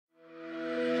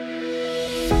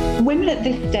Women at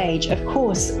this stage, of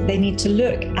course, they need to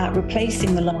look at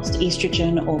replacing the lost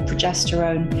estrogen or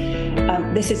progesterone.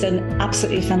 This is an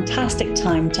absolutely fantastic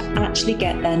time to actually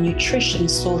get their nutrition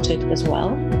sorted as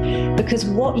well, because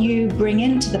what you bring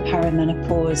into the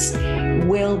perimenopause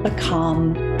will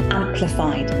become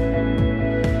amplified.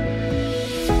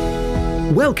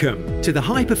 Welcome to the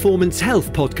High Performance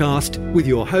Health Podcast with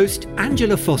your host,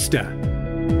 Angela Foster.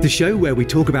 The show where we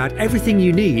talk about everything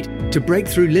you need to break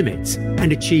through limits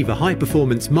and achieve a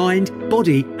high-performance mind,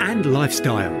 body, and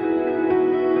lifestyle.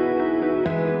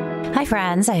 Hi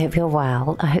friends, I hope you're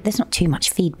well. I hope there's not too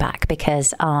much feedback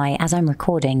because as I'm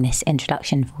recording this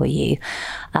introduction for you,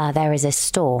 there is a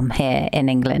storm here in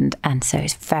England, and so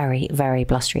it's very, very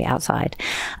blustery outside.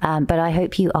 But I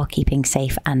hope you are keeping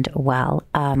safe and well.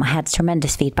 I had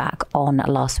tremendous feedback on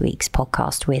last week's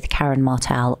podcast with Karen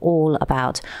Martel, all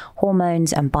about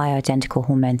hormones and bioidentical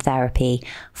hormone therapy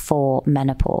for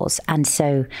menopause. And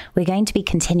so we're going to be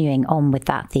continuing on with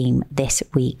that theme this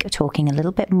week, talking a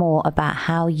little bit more about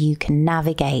how you can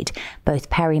navigate both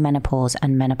perimenopause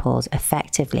and menopause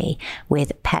effectively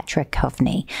with Petra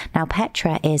Coveney. Now,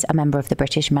 Petra is a member of the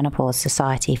British Menopause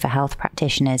Society for Health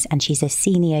Practitioners, and she's a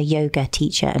senior yoga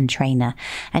teacher and trainer.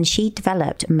 And she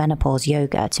developed menopause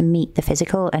yoga to meet the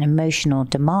physical and emotional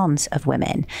demands of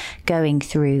women going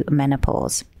through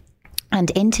menopause. And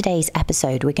in today's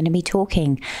episode, we're going to be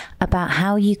talking about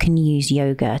how you can use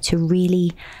yoga to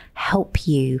really help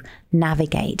you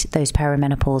navigate those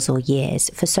perimenopausal years.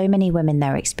 For so many women,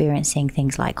 they're experiencing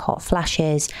things like hot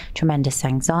flashes, tremendous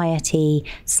anxiety,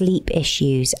 sleep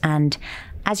issues, and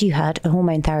as you heard,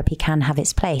 hormone therapy can have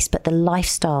its place, but the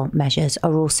lifestyle measures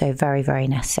are also very, very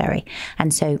necessary.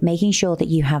 And so making sure that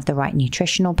you have the right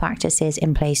nutritional practices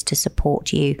in place to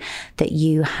support you, that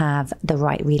you have the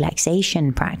right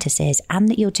relaxation practices, and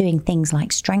that you're doing things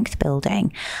like strength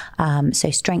building. So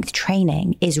strength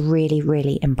training is really,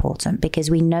 really important,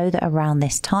 because we know that around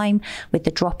this time with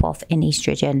the drop off in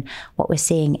estrogen, what we're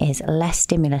seeing is less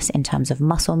stimulus in terms of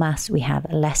muscle mass. We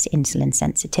have less insulin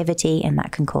sensitivity, and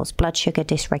that can cause blood sugar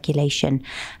dysregulation,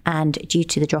 and due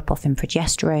to the drop-off in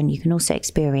progesterone, you can also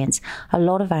experience a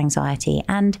lot of anxiety,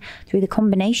 and through the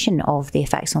combination of the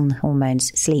effects on the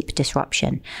hormones, sleep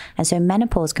disruption. And so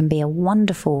menopause can be a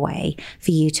wonderful way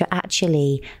for you to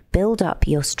actually build up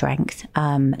your strength,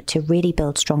 to really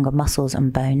build stronger muscles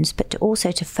and bones, but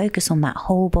also to focus on that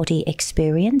whole body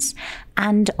experience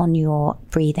and on your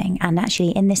breathing. And actually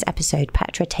in this episode,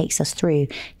 Petra takes us through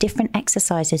different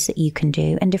exercises that you can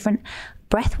do and different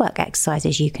breathwork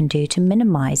exercises you can do to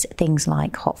minimize things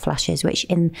like hot flashes, which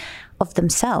in of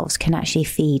themselves can actually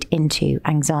feed into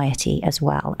anxiety as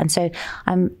well. And so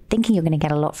I'm thinking you're going to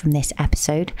get a lot from this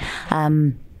episode.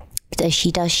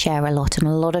 She does share a lot and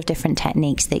a lot of different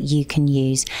techniques that you can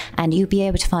use, and you'll be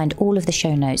able to find all of the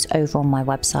show notes over on my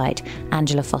website,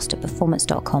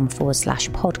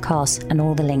 angelafosterperformance.com/podcast, and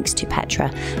all the links to Petra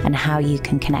and how you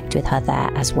can connect with her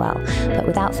there as well. But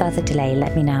without further delay,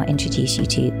 let me now introduce you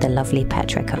to the lovely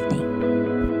Petra Coveney.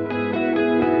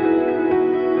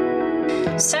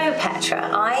 So Petra,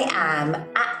 I am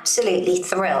absolutely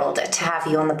thrilled to have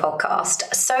you on the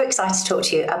podcast. So excited to talk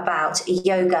to you about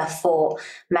yoga for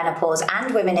menopause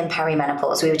and women in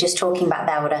perimenopause. We were just talking about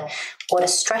there what a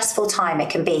stressful time it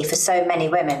can be for so many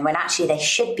women when actually they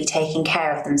should be taking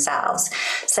care of themselves.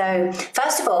 So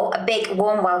first of all, a big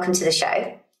warm welcome to the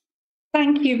show.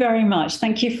 Thank you very much.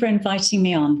 Thank you for inviting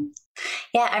me on.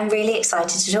 Yeah, I'm really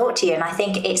excited to talk to you. And I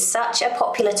think it's such a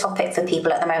popular topic for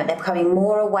people at the moment. They're becoming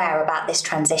more aware about this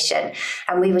transition.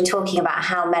 And we were talking about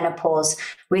how menopause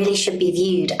really should be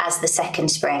viewed as the second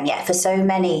spring. Yet for so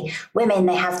many women,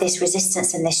 they have this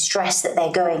resistance and this stress that they're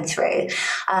going through.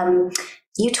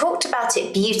 You talked about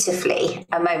it beautifully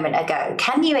a moment ago.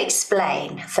 Can you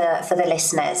explain for the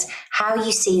listeners how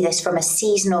you see this from a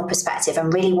seasonal perspective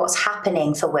and really what's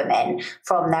happening for women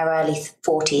from their early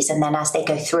 40s and then as they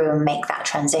go through and make that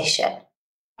transition?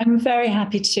 I'm very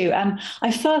happy to.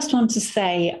 I first want to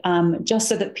say, just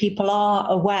so that people are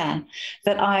aware,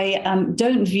 that I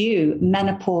don't view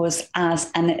menopause as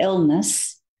an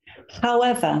illness.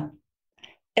 However,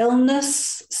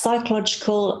 illness,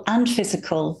 psychological and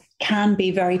physical, can be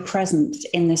very present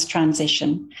in this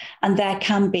transition. And there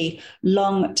can be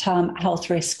long-term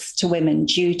health risks to women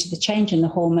due to the change in the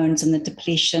hormones and the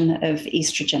depletion of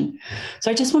estrogen. So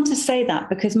I just want to say that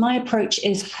because my approach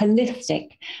is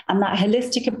holistic, and that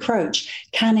holistic approach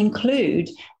can include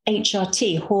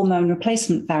HRT, hormone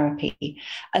replacement therapy,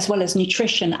 as well as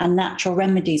nutrition and natural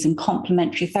remedies and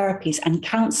complementary therapies and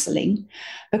counseling,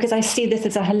 because I see this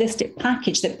as a holistic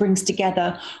package that brings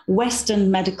together Western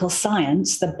medical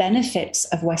science, the benefits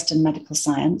of Western medical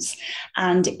science,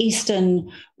 and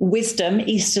Eastern wisdom,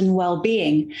 Eastern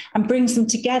well-being, and brings them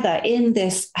together in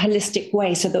this holistic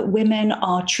way so that women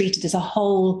are treated as a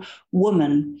whole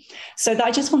woman. So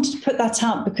I just wanted to put that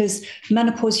out because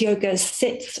menopause yoga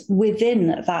sits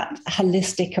within that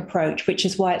holistic approach, which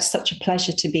is why it's such a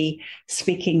pleasure to be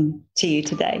speaking to you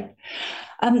today.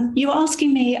 You were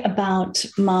asking me about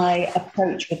my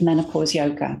approach with menopause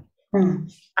yoga.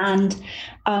 And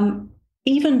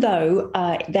even though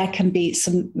there can be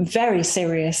some very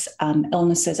serious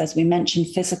illnesses, as we mentioned,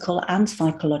 physical and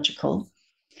psychological,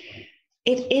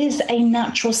 it is a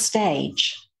natural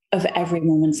stage of every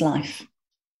woman's life.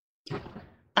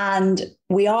 And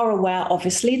we are aware,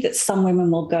 obviously, that some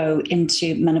women will go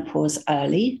into menopause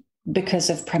early because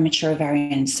of premature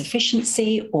ovarian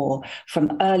insufficiency or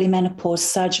from early menopause,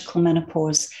 surgical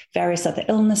menopause, various other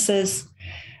illnesses.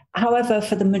 However,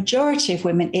 for the majority of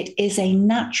women, it is a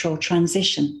natural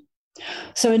transition.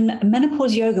 So in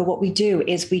menopause yoga, what we do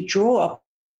is we draw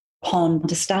upon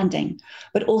understanding,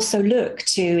 but also look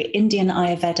to Indian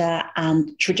Ayurveda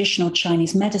and traditional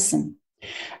Chinese medicine.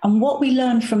 And what we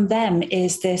learn from them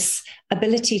is this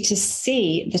ability to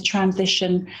see the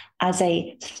transition as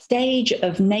a stage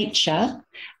of nature,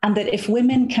 and that if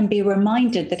women can be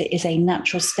reminded that it is a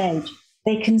natural stage,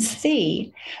 they can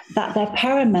see that their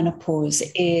perimenopause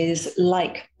is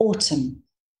like autumn,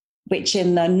 which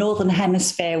in the Northern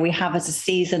Hemisphere we have as a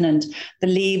season and the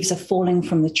leaves are falling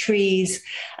from the trees.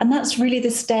 And that's really the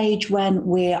stage when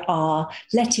we are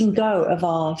letting go of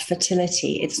our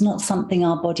fertility. It's not something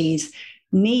our bodies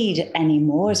need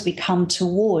anymore as we come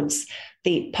towards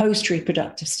the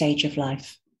post-reproductive stage of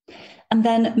life. And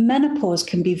then menopause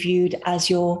can be viewed as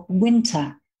your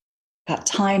winter, that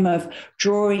time of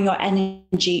drawing your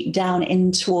energy down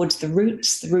in towards the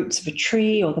roots of a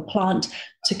tree or the plant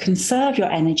to conserve your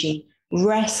energy,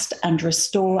 rest and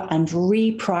restore and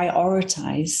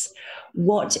reprioritize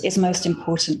what is most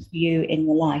important for you in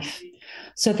your life,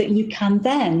 so that you can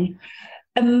then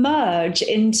emerge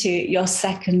into your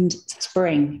second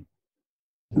spring,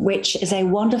 which is a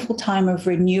wonderful time of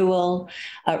renewal,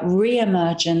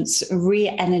 re-emergence,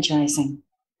 re-energizing.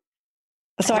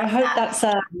 So I hope that's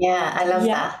yeah, I love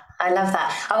that. I love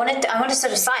that. I want to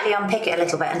sort of slightly unpick it a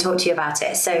little bit and talk to you about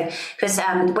it. So, because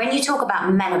when you talk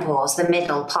about menopause, the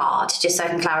middle part, just so I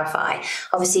can clarify,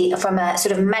 obviously from a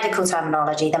sort of medical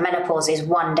terminology, the menopause is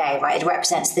one day, right? It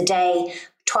represents the day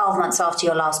 12 months after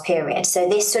your last period. So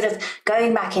this sort of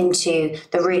going back into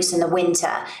the roots in the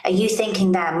winter, are you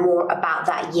thinking there more about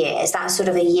that year? Is that sort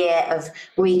of a year of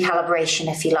recalibration,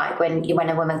 if you like, when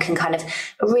a woman can kind of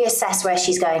reassess where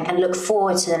she's going and look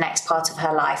forward to the next part of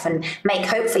her life and make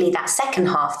hopefully that second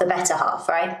half the better half,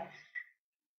 right?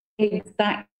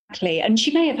 Exactly. And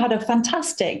she may have had a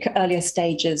fantastic earlier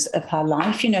stages of her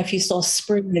life. You know, if you saw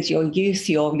spring as your youth,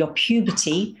 your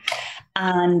puberty,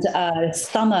 and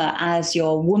summer as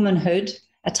your womanhood,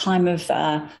 a time of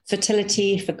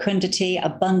fertility, fecundity,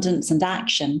 abundance, and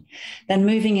action, then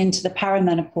moving into the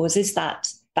perimenopause is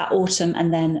that autumn,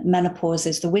 and then menopause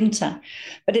is the winter.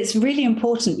 But it's really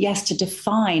important, yes, to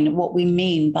define what we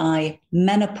mean by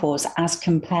menopause as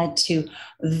compared to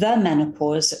the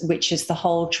menopause, which is the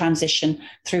whole transition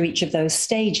through each of those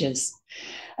stages.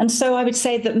 And so I would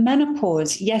say that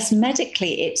menopause, yes,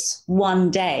 medically it's one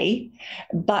day,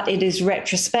 but it is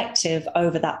retrospective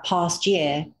over that past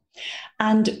year.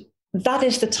 And that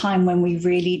is the time when we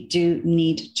really do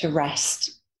need to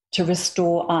rest, to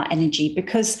restore our energy,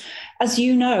 because as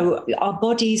you know, our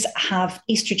bodies have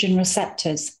estrogen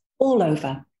receptors all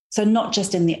over. So not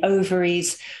just in the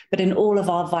ovaries, but in all of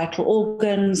our vital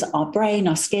organs, our brain,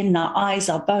 our skin, our eyes,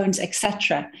 our bones,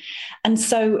 etc. And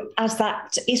so as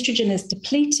that estrogen is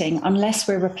depleting, unless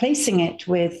we're replacing it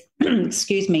with,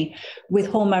 with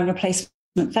hormone replacement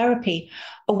therapy,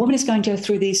 a woman is going to go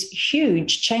through these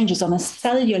huge changes on a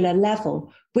cellular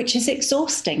level, which is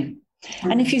exhausting.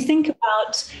 Mm-hmm. And if you think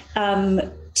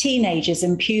about teenagers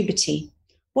in puberty,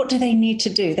 what do they need to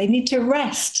do? They need to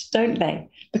rest, don't they?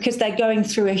 Because they're going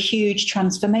through a huge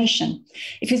transformation.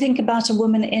 If you think about a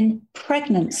woman in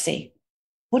pregnancy,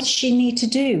 what does she need to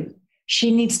do?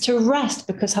 She needs to rest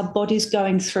because her body's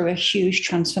going through a huge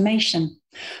transformation.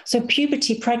 So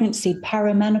puberty, pregnancy,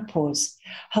 perimenopause,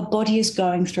 her body is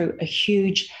going through a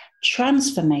huge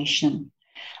transformation.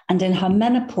 And in her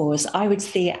menopause, I would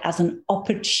see it as an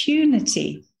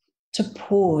opportunity to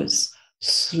pause,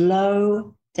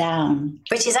 slow down.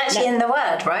 Which is actually in the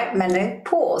word, right?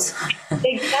 Menopause.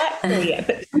 Exactly.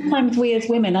 But sometimes we as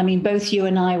women, I mean, both you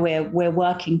and I, we're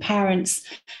working parents.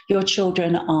 Your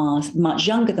children are much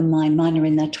younger than mine. Mine are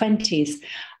in their 20s.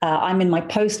 I'm in my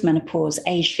post-menopause,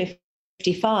 age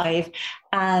 55,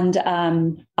 and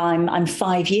I'm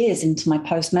 5 years into my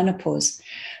post-menopause.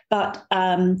 But,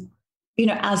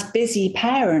 as busy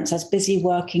parents, as busy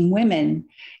working women,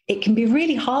 it can be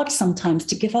really hard sometimes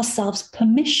to give ourselves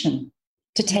permission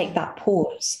to take that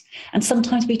pause. And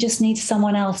sometimes we just need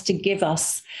someone else to give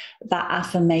us that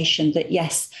affirmation that,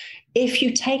 yes, if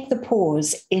you take the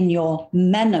pause in your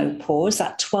menopause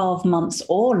at 12 months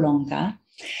or longer,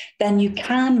 then you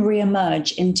can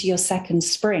reemerge into your second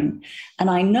spring. And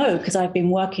I know, because I've been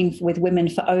working with women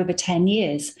for over 10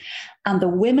 years, and the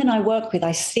women I work with,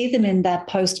 I see them in their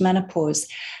post-menopause,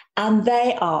 and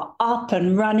they are up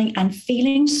and running and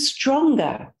feeling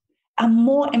stronger and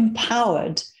more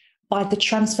empowered by the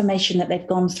transformation that they've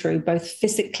gone through, both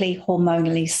physically,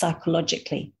 hormonally,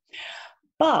 psychologically.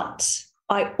 But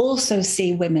I also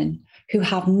see women who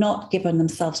have not given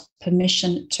themselves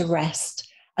permission to rest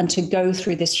and to go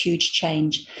through this huge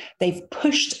change. They've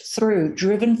pushed through,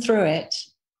 driven through it,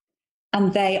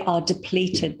 and they are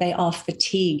depleted. They are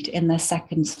fatigued in their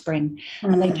second spring.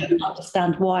 And they don't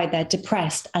understand why. They're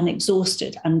depressed and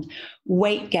exhausted and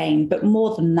weight gain, but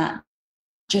more than that,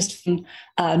 just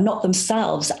not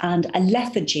themselves, and a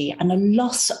lethargy and a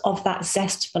loss of that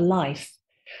zest for life.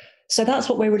 So that's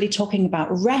what we're really talking about.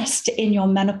 Rest in your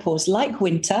menopause, like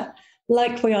winter,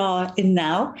 like we are in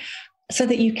now, so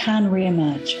that you can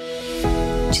reemerge.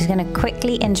 Just going to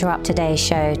quickly interrupt today's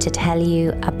show to tell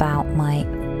you about my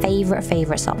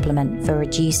favorite supplement for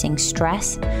reducing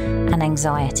stress and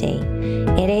anxiety.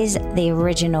 It is the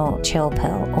original chill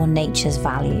pill, or Nature's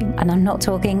Value. And I'm not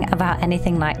talking about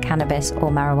anything like cannabis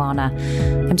or marijuana.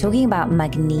 I'm talking about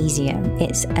magnesium.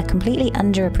 It's a completely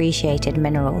underappreciated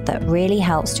mineral that really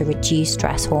helps to reduce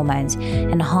stress hormones,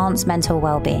 enhance mental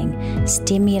well-being,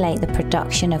 stimulate the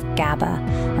production of GABA,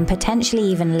 and potentially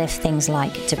even lift things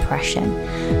like depression.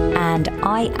 And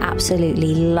I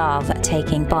absolutely love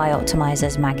taking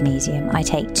Bioptimizer's magnesium. I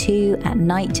take 2 at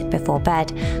night before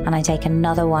bed, and I take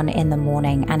another one in the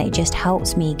morning, and it just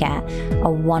helps me get a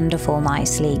wonderful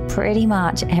night's sleep pretty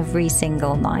much every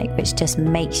single night, which just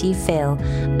makes you feel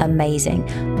amazing,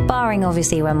 barring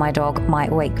obviously when my dog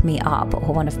might wake me up,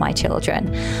 or one of my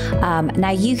children.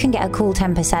 Now you can get a cool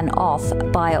 10% off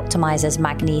Bioptimizer's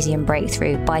Magnesium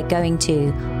Breakthrough by going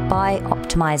to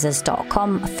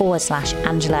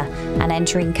bioptimizers.com/Angela and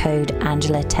entering code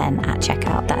Angela10 at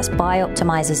checkout. That's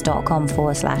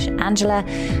bioptimizers.com/Angela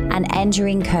and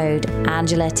entering code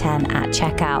Angela10 at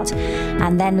checkout.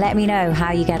 And then let me know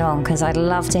how you get on, because I'd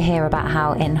love to hear about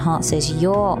how it enhances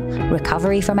your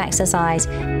recovery from exercise,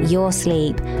 your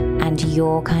sleep, and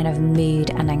your kind of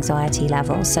mood and anxiety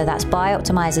levels. So that's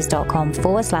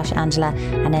bioptimizers.com/Angela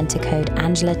and enter code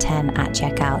Angela10 at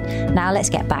checkout. Now let's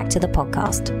get back to the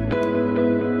podcast.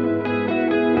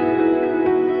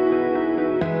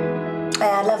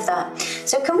 Yeah, I love that.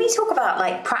 So can we talk about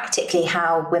practically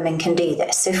how women can do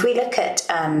this? So if we look at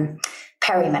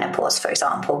perimenopause, for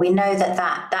example, we know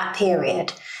that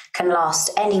period can last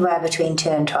anywhere between 2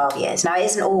 and 12 years. Now, it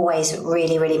isn't always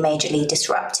really, really majorly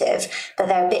disruptive, but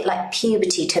they're a bit like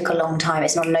puberty took a long time.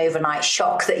 It's not an overnight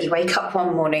shock that you wake up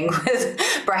one morning with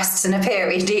breasts and a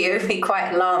period, do you? It'd be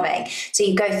quite alarming. So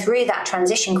you go through that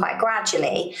transition quite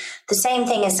gradually. The same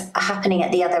thing is happening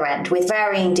at the other end with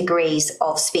varying degrees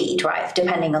of speed, right,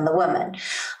 depending on the woman.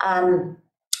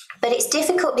 But it's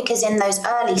difficult because in those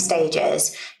early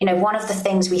stages, one of the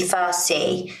things we first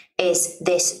see is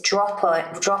this drop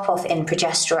off in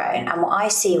progesterone. And what I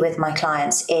see with my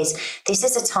clients is this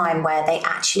is a time where they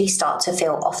actually start to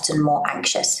feel often more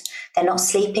anxious. They're not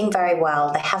sleeping very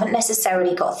well. They haven't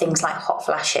necessarily got things like hot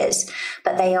flashes,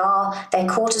 but their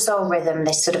cortisol rhythm,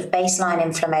 this sort of baseline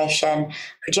inflammation,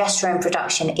 progesterone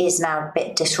production is now a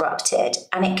bit disrupted.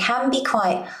 And it can be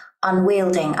quite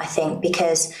unwielding, I think,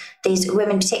 because these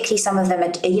women, particularly some of them,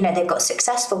 they've got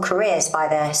successful careers by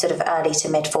their sort of early to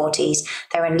mid 40s.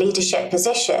 They're in leadership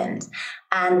positions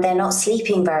and they're not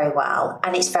sleeping very well.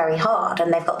 And it's very hard.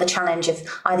 And they've got the challenge of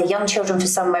either young children for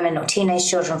some women or teenage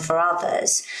children for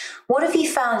others. What have you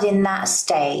found in that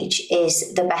stage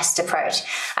is the best approach?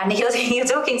 And you're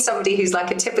talking to somebody who's like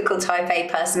a typical type A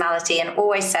personality and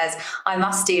always says, I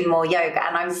must do more yoga.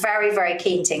 And I'm very, very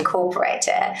keen to incorporate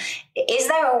it. Is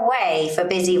there a way for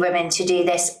busy women to do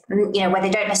this, where they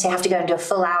don't necessarily have to go and do a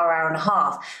full hour and a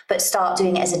half, but start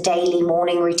doing it as a daily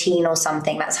morning routine or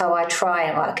something? That's how I try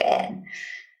and work it in.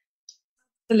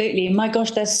 Absolutely. My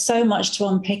gosh, there's so much to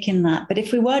unpick in that. But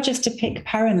if we were just to pick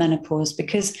perimenopause,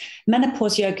 because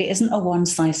menopause yoga isn't a one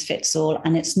size fits all,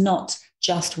 and it's not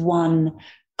just one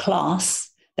class.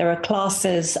 There are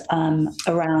classes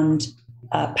around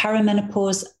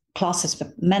perimenopause, classes for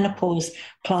menopause,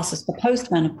 classes for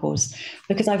postmenopause,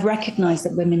 because I've recognized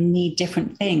that women need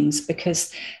different things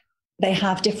because they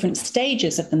have different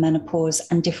stages of the menopause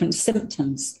and different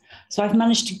symptoms. So I've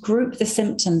managed to group the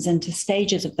symptoms into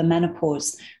stages of the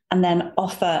menopause and then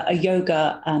offer a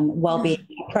yoga well-being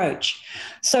approach.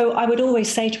 So I would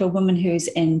always say to a woman who's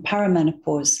in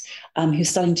perimenopause, who's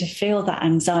starting to feel that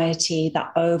anxiety,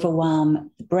 that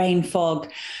overwhelm, the brain fog,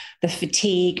 the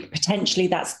fatigue, potentially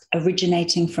that's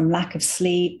originating from lack of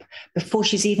sleep, before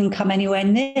she's even come anywhere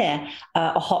near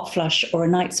a hot flush or a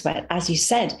night sweat. As you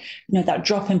said, that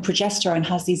drop in progesterone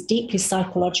has these deeply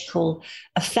psychological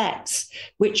effects,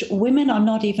 which women are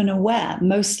not even aware,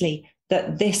 mostly,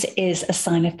 that this is a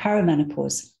sign of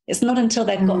perimenopause. It's not until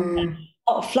they've got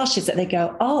hot flushes that they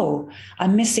go, oh,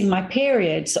 I'm missing my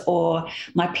periods, or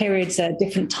my periods are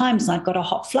different times and I've got a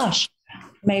hot flush.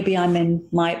 Maybe I'm in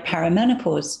my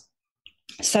perimenopause.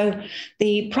 So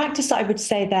the practice I would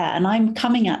say there, and I'm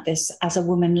coming at this as a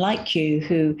woman like you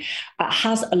who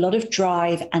has a lot of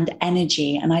drive and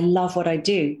energy, and I love what I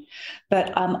do.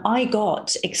 But I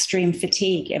got extreme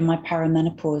fatigue in my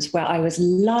perimenopause where I was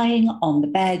lying on the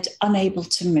bed, unable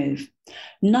to move.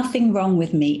 Nothing wrong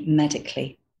with me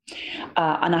medically.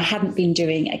 And I hadn't been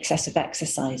doing excessive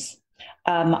exercise.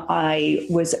 I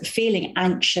was feeling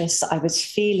anxious. I was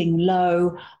feeling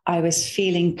low. I was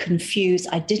feeling confused.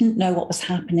 I didn't know what was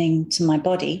happening to my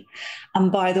body.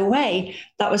 And by the way,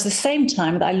 that was the same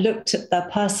time that I looked at the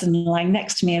person lying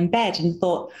next to me in bed and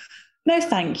thought, no,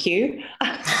 thank you.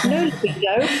 No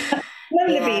libido. No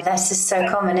libido. That's just so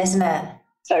common, isn't it?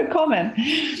 So common.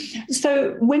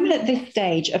 So women at this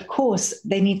stage, of course,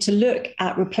 they need to look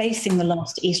at replacing the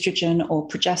lost estrogen or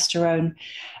progesterone.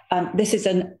 This is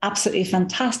an absolutely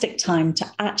fantastic time to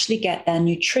actually get their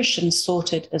nutrition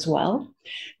sorted as well,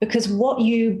 because what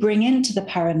you bring into the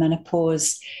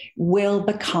perimenopause will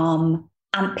become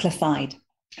amplified.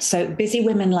 So busy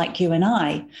women like you and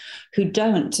I, who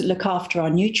don't look after our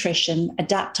nutrition,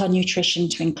 adapt our nutrition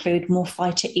to include more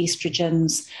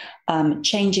phytoestrogens,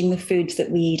 changing the foods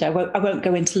that we eat. I won't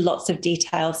go into lots of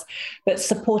details, but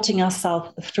supporting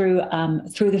ourselves through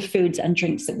the foods and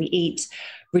drinks that we eat,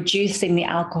 reducing the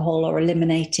alcohol or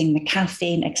eliminating the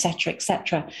caffeine, et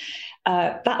cetera,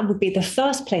 that would be the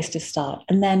first place to start.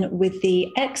 And then with the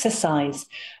exercise,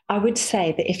 I would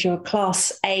say that if you're a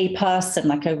class A person,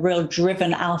 like a real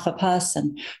driven alpha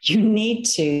person, you need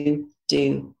to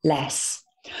do less.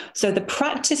 So the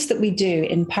practice that we do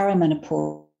in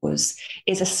perimenopause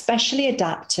is a specially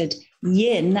adapted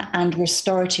yin and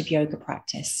restorative yoga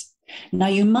practice. Now,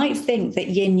 you might think that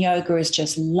yin yoga is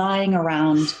just lying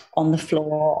around on the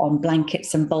floor on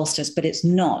blankets and bolsters, but it's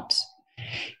not.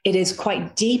 It is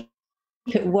quite deep.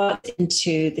 It works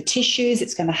into the tissues.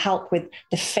 It's going to help with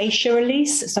the fascia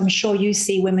release. So I'm sure you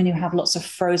see women who have lots of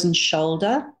frozen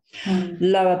shoulder,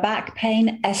 lower back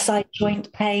pain, SI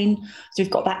joint pain. So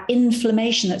we've got that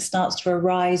inflammation that starts to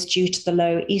arise due to the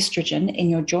low estrogen in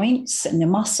your joints and your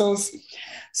muscles.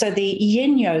 So the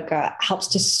yin yoga helps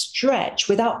to stretch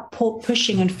without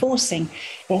pushing and forcing.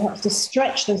 It helps to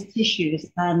stretch those tissues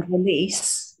and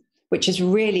release, which is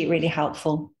really, really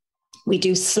helpful. We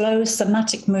do slow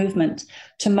somatic movement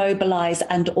to mobilize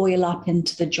and oil up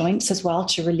into the joints as well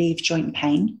to relieve joint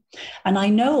pain. And I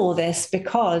know all this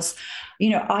because,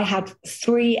 I had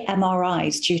 3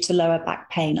 MRIs due to lower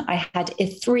back pain. I had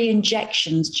 3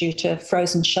 injections due to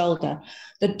frozen shoulder.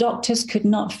 The doctors could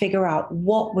not figure out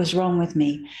what was wrong with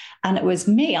me. And it was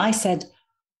me. I said,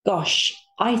 gosh,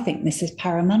 I think this is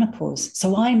perimenopause.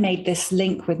 So I made this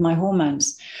link with my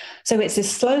hormones. So it's a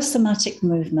slow somatic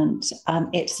movement.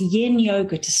 It's yin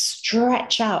yoga to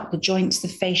stretch out the joints, the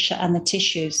fascia, and the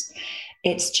tissues.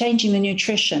 It's changing the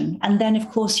nutrition. And then, of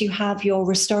course, you have your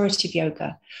restorative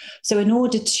yoga. So in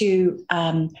order to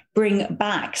bring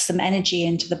back some energy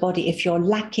into the body, if you're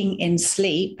lacking in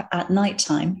sleep at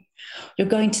nighttime, you're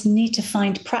going to need to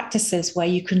find practices where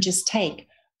you can just take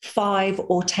 5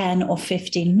 or 10 or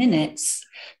 15 minutes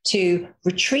to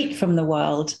retreat from the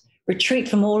world, retreat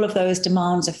from all of those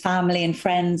demands of family and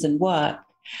friends and work,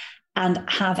 and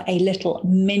have a little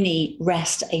mini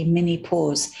rest, a mini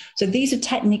pause. So these are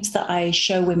techniques that I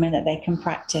show women that they can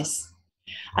practice.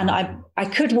 And I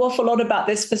could waffle on about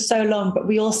this for so long, but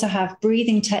we also have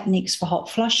breathing techniques for hot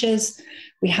flushes.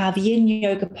 We have yin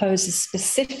yoga poses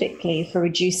specifically for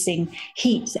reducing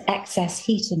heat, excess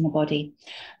heat in the body.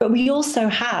 But we also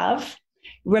have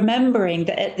remembering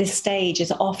that at this stage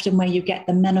is often where you get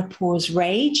the menopause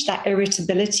rage, that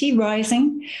irritability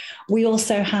rising. We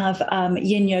also have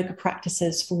yin yoga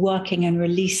practices for working and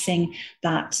releasing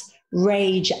that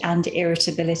rage and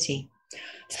irritability.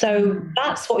 So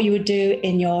that's what you would do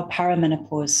in your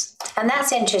perimenopause. And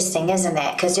that's interesting, isn't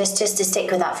it? Because just to stick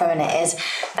with that for a minute, is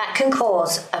that can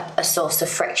cause a source of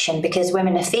friction because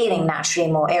women are feeling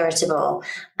naturally more irritable.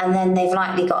 And then they've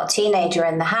likely got a teenager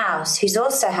in the house who's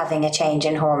also having a change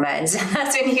in hormones.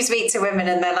 That's when you speak to women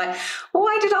and they're like,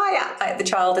 why did I act like the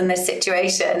child in this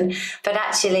situation? But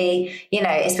actually, you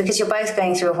know, it's because you're both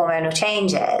going through hormonal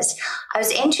changes. I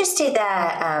was interested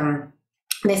there,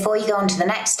 before you go on to the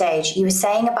next stage, you were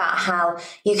saying about how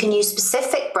you can use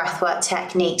specific breathwork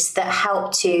techniques that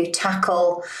help to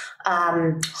tackle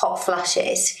hot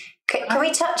flushes. Can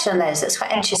we touch on those? That's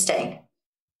quite interesting.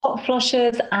 Hot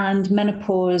flushes and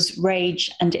menopause, rage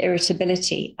and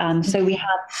irritability. So we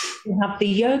have the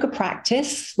yoga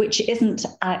practice, which isn't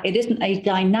a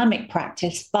dynamic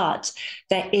practice, but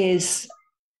there is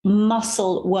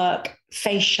muscle work,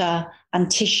 fascia and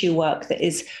tissue work that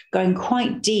is going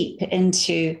quite deep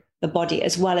into the body,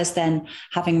 as well as then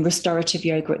having restorative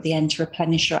yoga at the end to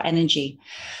replenish your energy.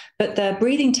 But the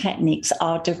breathing techniques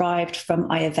are derived from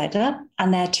Ayurveda,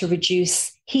 and they're to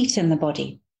reduce heat in the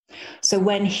body. So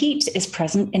when heat is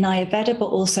present in Ayurveda, but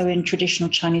also in traditional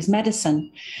Chinese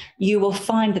medicine, you will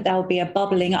find that there will be a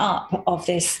bubbling up of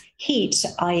this heat,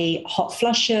 i.e. hot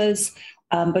flushes,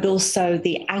 but also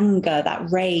the anger, that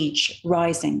rage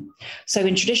rising. So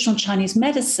in traditional Chinese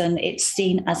medicine, it's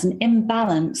seen as an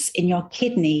imbalance in your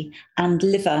kidney and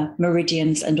liver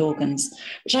meridians and organs,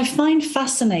 which I find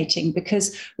fascinating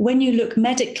because when you look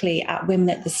medically at women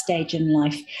at this stage in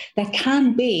life, there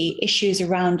can be issues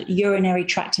around urinary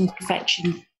tract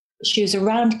infection, issues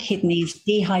around kidneys,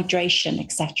 dehydration,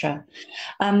 etc.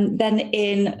 Then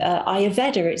in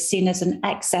Ayurveda, it's seen as an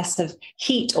excess of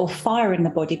heat or fire in the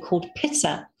body called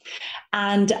pitta.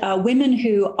 And women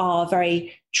who are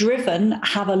very driven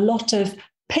have a lot of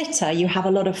pitta. You have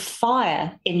a lot of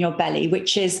fire in your belly,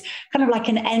 which is kind of like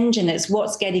an engine. It's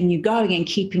what's getting you going and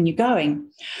keeping you going.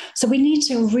 So we need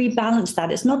to rebalance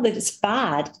that. It's not that it's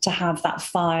bad to have that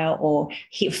fire or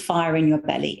heat fire in your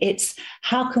belly. It's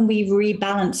how can we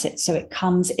rebalance it so it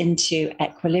comes into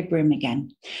equilibrium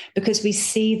again? Because we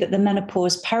see that the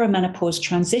menopause, perimenopause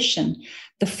transition,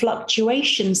 the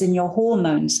fluctuations in your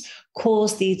hormones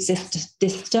cause these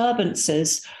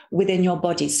disturbances within your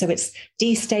body. So it's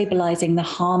destabilizing the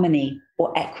harmony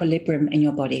or equilibrium in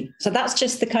your body. So that's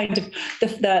just the kind of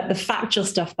the factual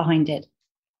stuff behind it.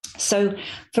 So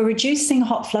for reducing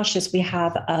hot flushes, we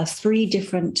have 3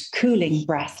 different cooling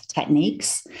breath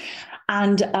techniques.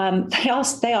 And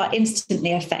they are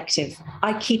instantly effective.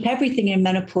 I keep everything in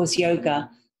menopause yoga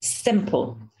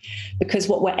simple because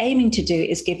what we're aiming to do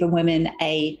is give women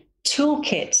a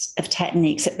toolkit of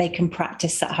techniques that they can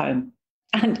practice at home.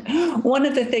 And one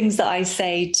of the things that I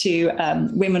say to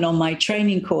women on my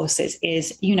training courses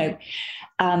is, women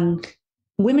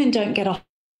don't get a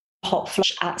hot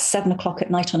flush at 7 o'clock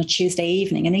at night on a Tuesday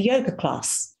evening in a yoga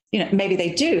class. Maybe they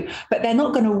do, but they're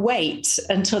not going to wait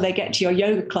until they get to your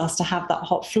yoga class to have that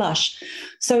hot flush.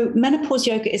 So menopause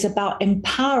yoga is about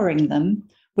empowering them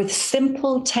with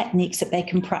simple techniques that they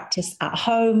can practice at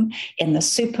home, in the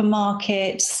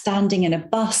supermarket, standing in a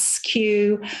bus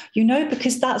queue,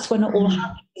 because that's when it all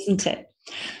happens, isn't it?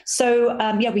 So,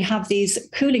 we have these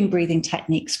cooling breathing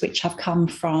techniques, which have come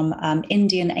from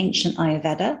Indian ancient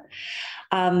Ayurveda,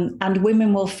 and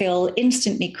women will feel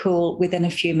instantly cool within a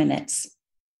few minutes.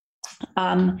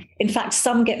 In fact,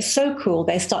 some get so cool,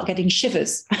 they start getting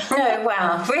shivers. Oh,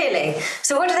 wow, really?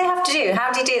 So what do they have to do?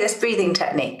 How do you do this breathing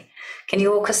technique? Can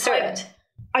you walk us through it?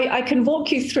 I can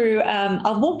walk you through.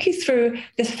 I'll walk you through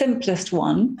the simplest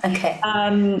one. Okay.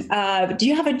 Do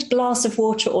you have a glass of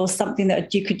water or something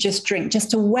that you could just drink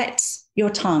just to wet your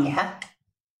tongue? Yeah.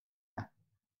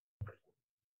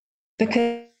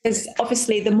 Because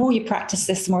obviously the more you practice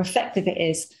this, the more effective it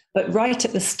is. But right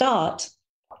at the start,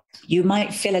 you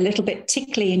might feel a little bit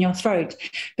tickly in your throat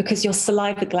because your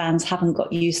saliva glands haven't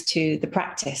got used to the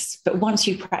practice. But once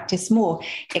you practice more,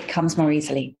 it comes more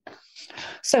easily.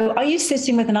 So are you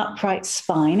sitting with an upright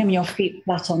spine and your feet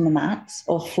flat on the mat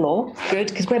or floor? Good,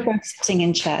 because we're both sitting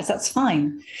in chairs. That's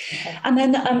fine. Okay. And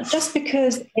then just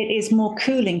because it is more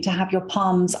cooling to have your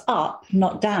palms up,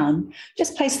 not down,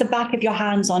 just place the back of your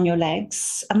hands on your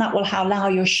legs, and that will allow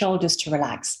your shoulders to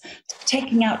relax,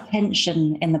 taking out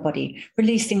tension in the body,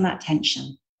 releasing that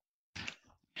tension.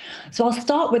 So I'll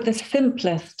start with the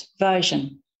simplest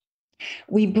version.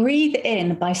 We breathe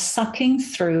in by sucking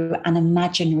through an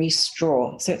imaginary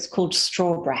straw. So it's called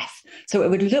straw breath. So it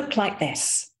would look like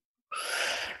this.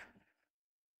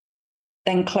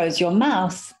 Then close your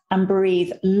mouth and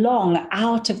breathe long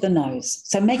out of the nose.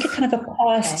 So make a kind of a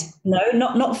pursed, no,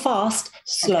 not fast,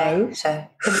 slow. Okay,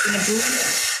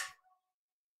 so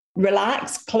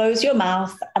relax, close your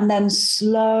mouth, and then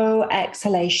slow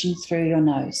exhalation through your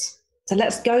nose. So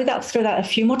let's go through that a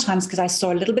few more times because I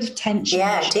saw a little bit of tension.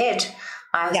 Yeah, I did.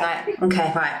 I was like,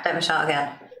 okay, right, let me start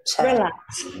again. So.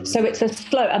 Relax. So it's a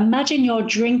slow. Imagine you're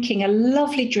drinking a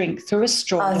lovely drink through a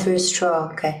straw. Oh, through a straw,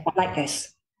 okay. Like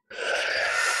this.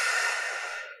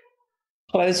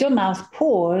 Close your mouth,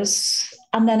 pause,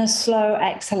 and then a slow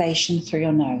exhalation through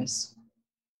your nose.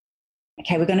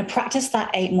 Okay, we're going to practice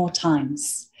that 8 more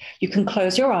times. You can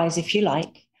close your eyes if you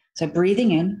like. So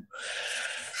breathing in.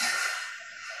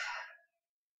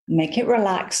 Make it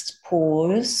relaxed,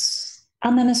 pause,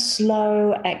 and then a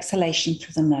slow exhalation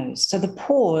through the nose. So the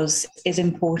pause is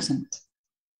important.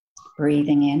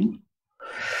 Breathing in.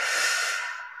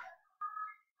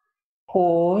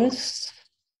 Pause.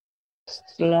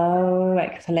 Slow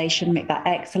exhalation. Make that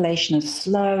exhalation as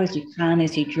slow as you can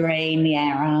as you drain the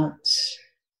air out.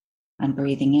 And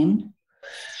breathing in.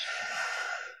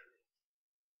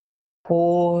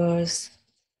 Pause.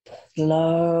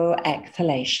 Slow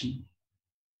exhalation.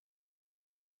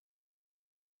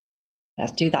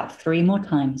 Let's do that 3 more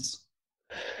times.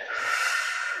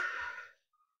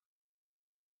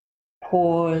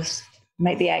 Pause.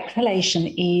 Make the exhalation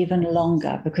even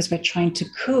longer because we're trying to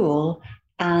cool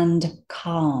and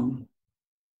calm.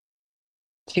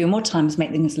 2 more times.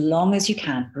 Make them as long as you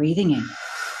can. Breathing in.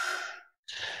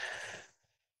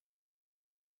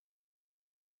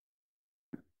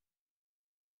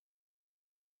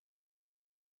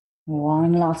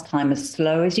 One last time, as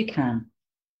slow as you can.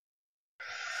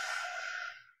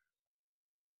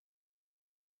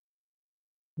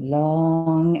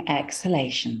 Long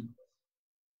exhalation,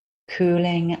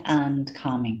 cooling and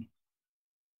calming.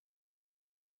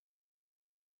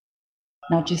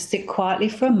 Now just sit quietly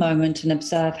for a moment and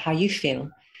observe how you feel.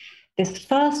 This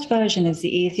first version is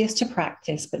the easiest to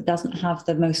practice, but doesn't have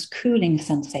the most cooling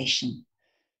sensation.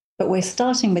 But we're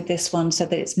starting with this one so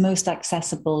that it's most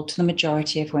accessible to the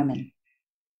majority of women.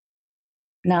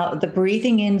 Now, the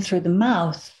breathing in through the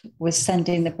mouth was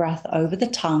sending the breath over the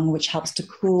tongue, which helps to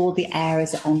cool the air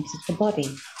as it enters the body.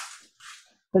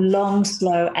 The long,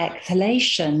 slow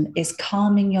exhalation is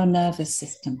calming your nervous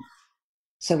system.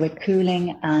 So we're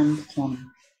cooling and calming.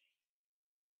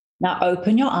 Now,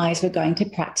 open your eyes. We're going to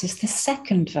practice the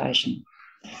second version.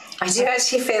 I do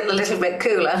actually feel a little bit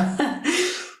cooler,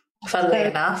 funnily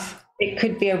enough. It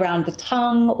could be around the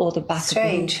tongue or the back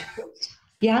Strange. of the throat.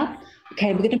 Yeah?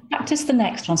 Okay, we're going to practice the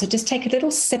next one. So just take a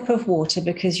little sip of water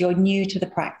because you're new to the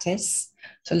practice.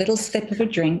 So a little sip of a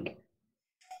drink.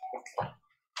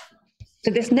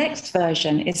 So this next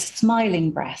version is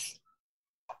smiling breath.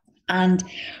 And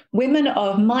women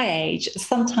of my age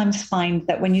sometimes find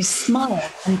that when you smile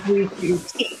and breathe through your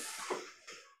teeth,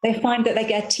 they find that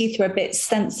their teeth are a bit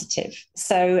sensitive.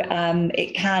 So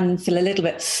it can feel a little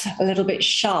bit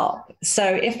sharp. So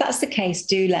if that's the case,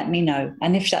 do let me know.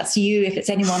 And if that's you, if it's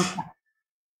anyone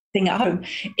thing at home,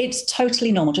 it's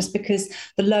totally normal just because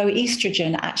the low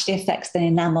estrogen actually affects the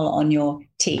enamel on your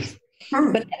teeth.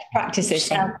 But let's practice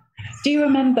this. Do you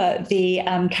remember the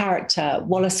character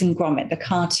Wallace and Gromit, the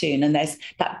cartoon, and there's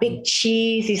that big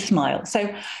cheesy smile?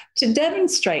 So to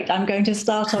demonstrate, I'm going to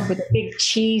start off with a big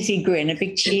cheesy grin, a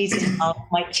big cheesy smile,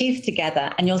 my teeth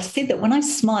together. And you'll see that when I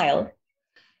smile,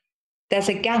 there's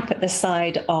a gap at the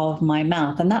side of my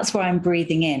mouth, and that's where I'm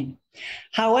breathing in.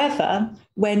 However,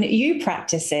 when you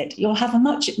practice it, you'll have a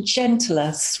much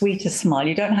gentler, sweeter smile.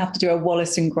 You don't have to do a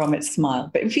Wallace and Gromit smile.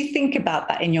 But if you think about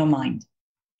that in your mind.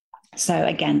 So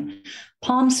again,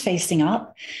 palms facing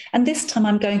up. And this time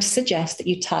I'm going to suggest that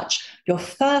you touch your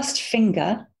first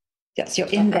finger, that's your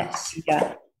index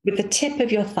finger, with the tip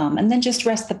of your thumb, and then just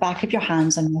rest the back of your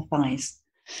hands on your thighs.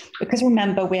 Because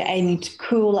remember, we're aiming to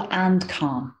cool and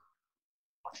calm.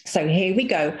 So here we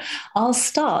go. I'll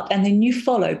start and then you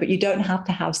follow, but you don't have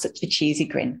to have such a cheesy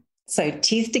grin. So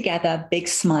teeth together, big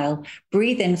smile,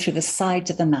 breathe in through the sides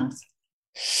of the mouth.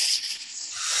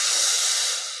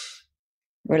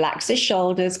 Relax the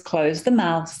shoulders, close the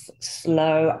mouth,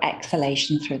 slow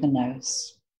exhalation through the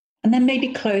nose. And then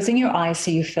maybe closing your eyes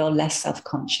so you feel less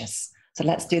self-conscious. So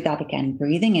let's do that again.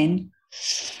 Breathing in.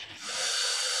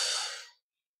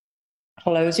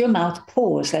 Close your mouth,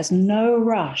 pause. There's no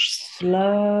rush.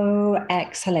 Slow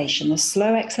exhalation. The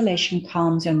slow exhalation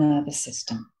calms your nervous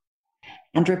system.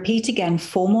 And repeat again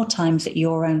 4 more times at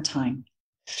your own time.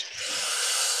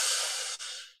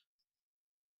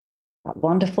 That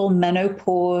wonderful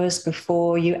menopause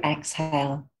before you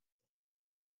exhale.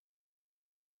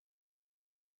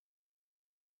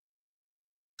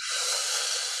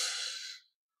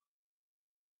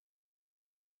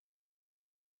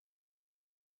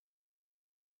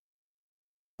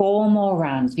 4 more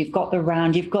rounds. You've got the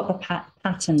round, you've got the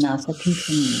pattern now, so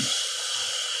continue.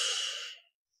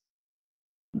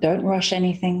 Don't rush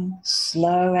anything.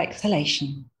 Slow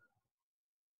exhalation.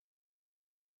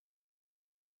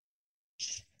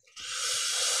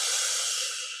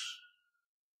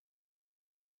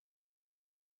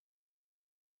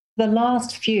 The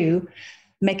last few,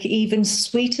 make even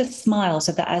sweeter smile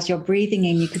so that as you're breathing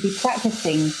in, you could be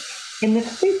practicing in the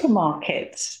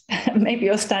supermarket. Maybe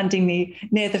you're standing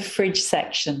near the fridge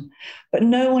section, but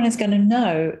no one is going to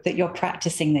know that you're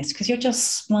practicing this because you're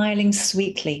just smiling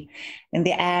sweetly and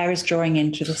the air is drawing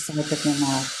in through the sides of your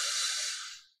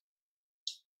mouth.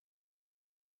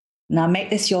 Now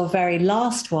make this your very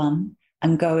last one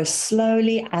and go as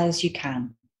slowly as you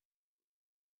can.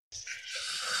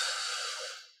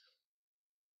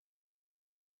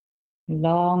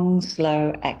 Long,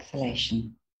 slow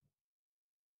exhalation.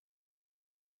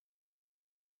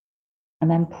 And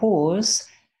then pause,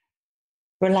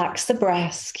 relax the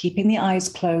breath, keeping the eyes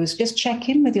closed. Just check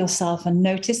in with yourself and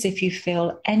notice if you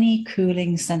feel any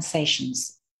cooling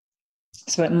sensations.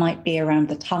 So it might be around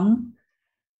the tongue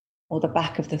or the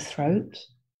back of the throat,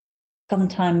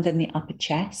 sometimes in the upper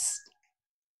chest.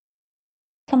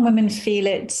 Some women feel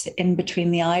it in between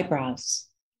the eyebrows.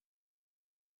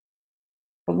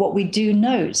 But what we do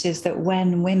note is that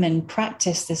when women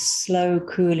practice this slow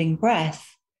cooling breath,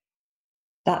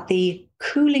 that the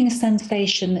cooling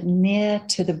sensation near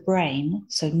to the brain,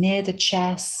 so near the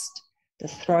chest, the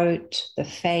throat, the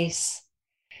face,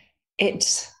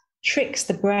 it tricks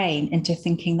the brain into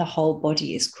thinking the whole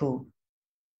body is cool.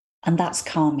 And that's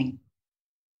calming.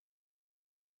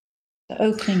 So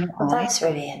opening your eyes. That's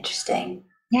really interesting.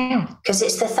 Yeah. Because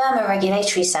it's the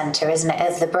thermoregulatory center, isn't it,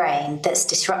 of the brain that's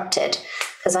disrupted.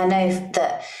 Because I know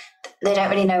that they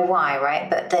don't really know why, right?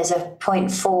 But there's a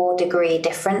 0.4 degree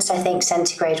difference, I think,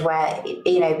 centigrade, where,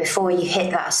 you know, before you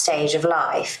hit that stage of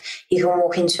life, you can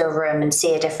walk into a room and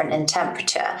see a difference in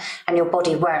temperature and your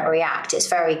body won't react. It's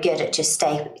very good at just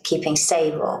keeping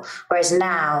stable. Whereas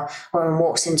now, when one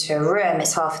walks into a room,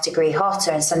 it's half a degree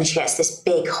hotter and suddenly she gets this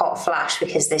big hot flash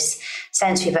because this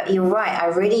sensory. But you're right, I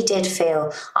really did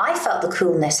I felt the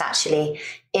coolness actually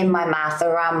in my mouth,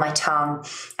 around my tongue,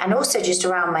 and also just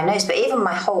around my nose. But even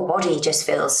my whole body just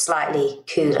feels slightly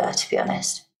cooler, to be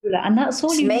honest. And that's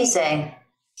all. It's amazing.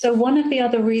 So one of the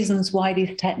other reasons why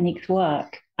these techniques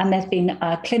work, and there's been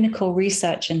clinical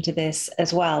research into this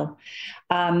as well,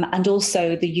 and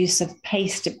also the use of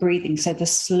paced breathing, so the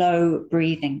slow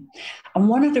breathing. And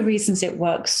one of the reasons it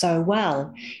works so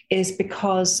well is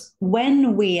because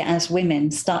when we as women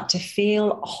start to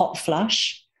feel a hot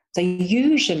flush, so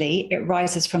usually it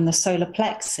rises from the solar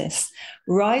plexus,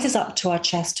 rises up to our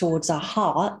chest towards our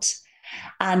heart.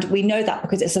 And we know that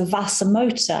because it's a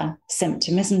vasomotor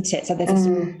symptom, isn't it? So there's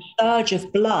a surge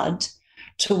of blood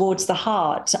towards the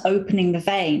heart, opening the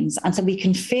veins. And so we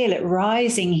can feel it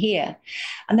rising here.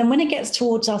 And then when it gets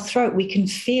towards our throat, we can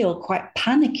feel quite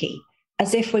panicky,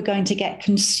 as if we're going to get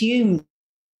consumed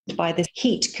by the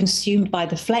heat, consumed by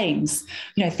the flames.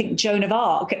 You know, think Joan of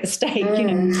Arc at the stake, you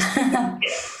know.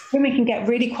 Women can get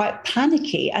really quite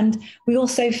panicky. And we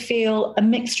also feel a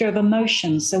mixture of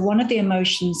emotions. So one of the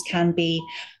emotions can be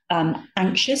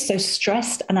anxious, so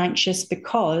stressed and anxious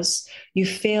because you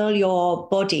feel your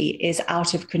body is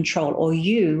out of control, or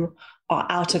you are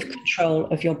out of control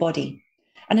of your body.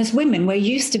 And as women, we're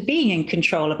used to being in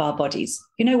control of our bodies.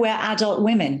 You know, we're adult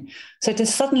women. So to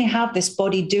suddenly have this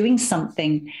body doing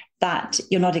something that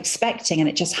you're not expecting and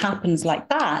it just happens like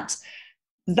that,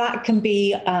 that can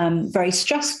be very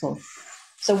stressful.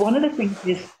 So one of the things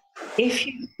is, if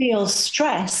you feel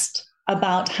stressed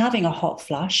about having a hot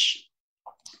flush,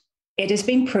 it has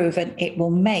been proven it will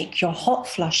make your hot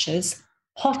flushes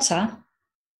hotter,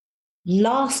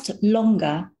 last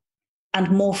longer, and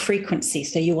more frequency.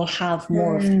 So you will have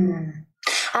more of them.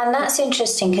 And that's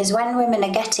interesting, because when women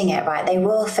are getting it right, they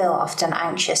will feel often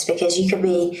anxious, because they could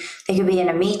be in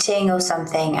a meeting or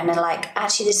something and they're like,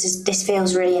 actually, this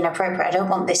feels really inappropriate. I don't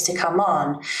want this to come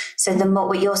on. So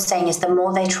what you're saying is, the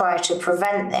more they try to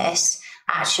prevent this,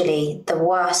 actually, the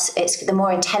worse the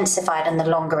more intensified and the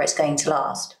longer it's going to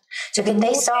last. So can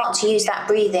they start to use that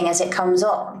breathing as it comes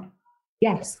on?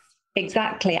 Yes,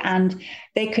 exactly. And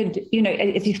they could, you know,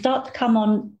 if you start to come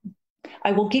on,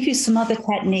 I will give you some other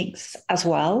techniques as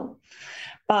well.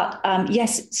 But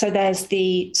yes, so there's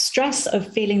the stress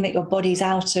of feeling that your body's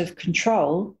out of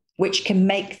control, which can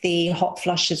make the hot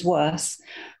flushes worse.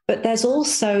 But there's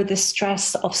also the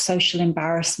stress of social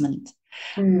embarrassment.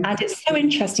 And it's so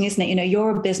interesting, isn't it? You know,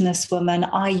 you're a businesswoman.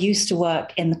 I used to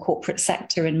work in the corporate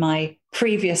sector in my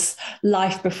previous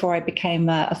life before I became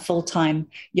a full-time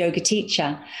yoga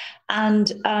teacher.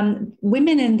 And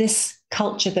women in this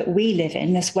culture that we live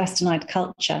in, this westernized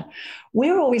culture,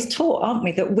 we're always taught, aren't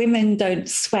we, that women don't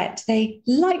sweat, they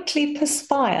lightly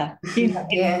perspire. You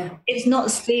know, it's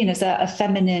not seen as a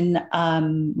feminine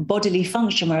bodily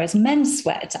function, whereas men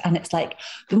sweat, and it's like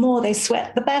the more they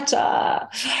sweat, the better.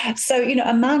 So, you know,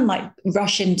 a man might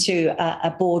rush into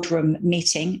a boardroom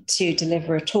meeting to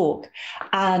deliver a talk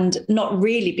and not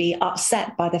really be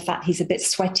upset by the fact he's a bit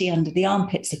sweaty under the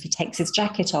armpits if he takes his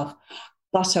jacket off,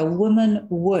 but a woman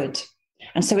would.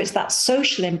 And so it's that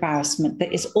social embarrassment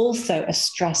that is also a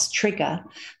stress trigger,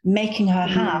 making her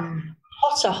have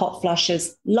hotter hot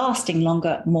flushes, lasting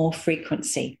longer, more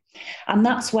frequency. And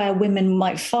that's where women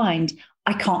might find,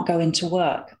 I can't go into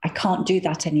work. I can't do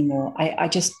that anymore. I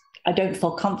don't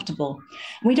feel comfortable.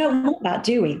 We don't want that,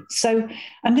 do we? So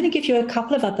I'm going to give you a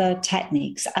couple of other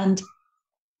techniques. And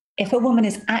if a woman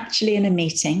is actually in a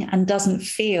meeting and doesn't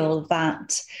feel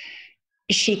that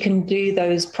she can do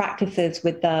those practices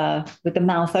with the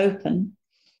mouth open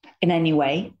in any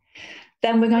way,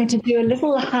 then we're going to do a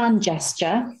little hand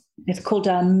gesture. It's called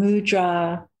a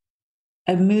mudra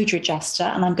gesture.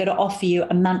 And I'm going to offer you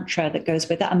a mantra that goes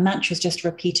with that. A mantra is just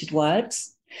repeated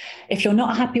words. If you're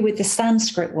not happy with the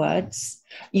Sanskrit words,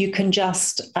 you can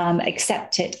just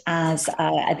accept it as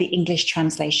the English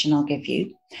translation I'll give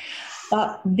you.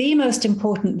 But the most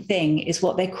important thing is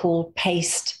what they call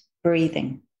paced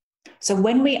breathing. So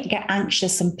when we get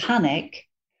anxious and panic,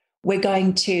 we're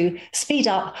going to speed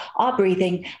up our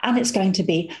breathing, and it's going to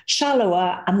be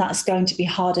shallower, and that's going to be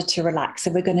harder to relax.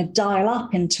 So we're going to dial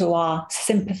up into our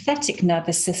sympathetic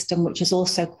nervous system, which is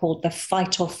also called the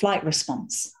fight or flight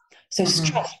response. So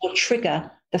stress will trigger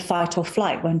the fight or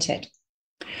flight, won't it?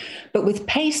 But with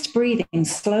paced breathing,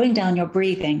 slowing down your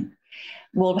breathing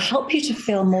will help you to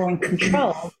feel more in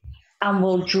control and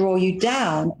will draw you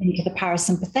down into the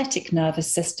parasympathetic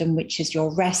nervous system, which is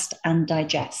your rest and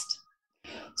digest.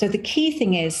 So the key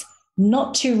thing is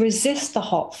not to resist the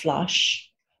hot flush,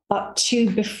 but to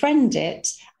befriend it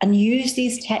and use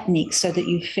these techniques so that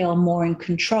you feel more in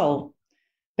control.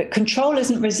 But control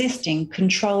isn't resisting.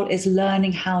 Control is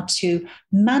learning how to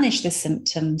manage the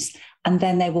symptoms, and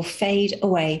then they will fade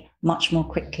away much more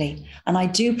quickly. And I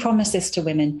do promise this to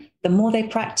women, the more they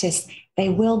practice, they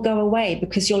will go away,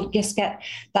 because you'll just get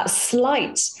that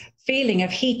slight feeling of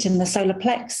heat in the solar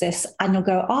plexus, and you'll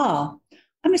go,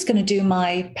 I'm just going to do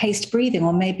my paced breathing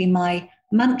or maybe my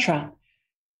mantra,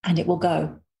 and it will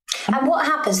go. And what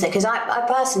happens there? Because I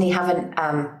personally haven't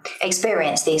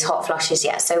experienced these hot flushes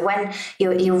yet. So when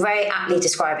you're very aptly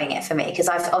describing it for me, because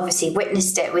I've obviously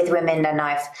witnessed it with women and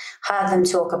I've heard them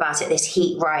talk about it, this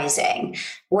heat rising.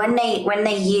 When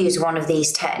they use one of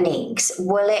these techniques,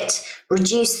 will it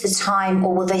reduce the time,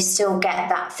 or will they still get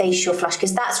that facial flush?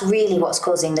 Because that's really what's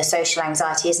causing the social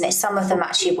anxiety, isn't it? Some of them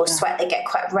actually will sweat, they get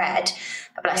quite red,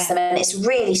 bless them, and it's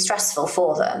really stressful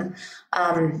for them.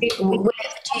 Will it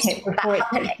reduce that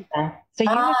happening?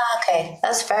 Okay,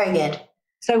 that's very good.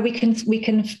 So we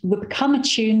become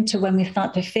attuned to when we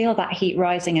start to feel that heat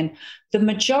rising, and the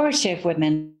majority of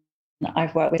women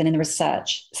I've worked with in the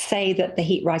research say that the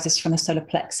heat rises from the solar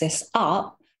plexus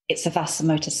up. It's a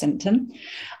vasomotor symptom.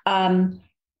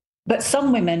 But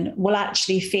some women will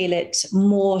actually feel it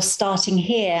more starting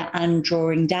here and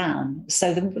drawing down.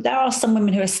 So there are some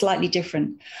women who are slightly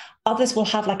different. Others will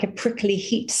have like a prickly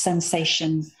heat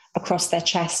sensation across their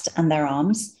chest and their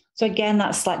arms. So again,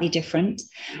 that's slightly different.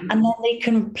 And then the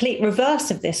complete reverse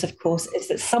of this, of course, is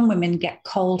that some women get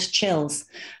cold chills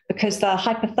because the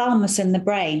hypothalamus in the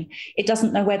brain, it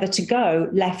doesn't know whether to go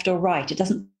left or right. It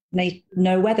doesn't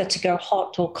know whether to go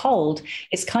hot or cold.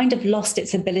 It's kind of lost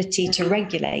its ability to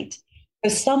regulate. So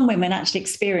some women actually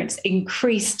experience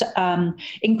increased,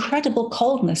 incredible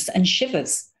coldness and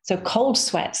shivers. So cold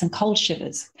sweats and cold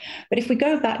shivers. But if we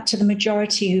go back to the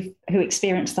majority who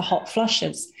experience the hot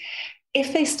flushes,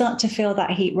 if they start to feel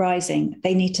that heat rising,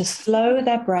 they need to slow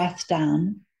their breath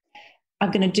down.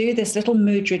 I'm going to do this little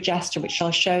mudra gesture, which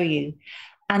I'll show you.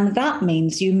 And that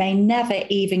means you may never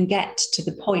even get to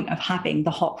the point of having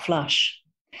the hot flush.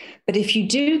 But if you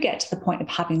do get to the point of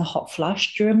having the hot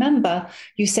flush, do you remember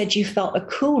you said you felt a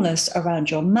coolness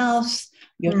around your mouth,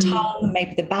 your tongue,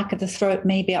 maybe the back of the throat,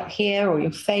 maybe up here, or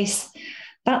your face?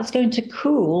 That's going to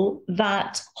cool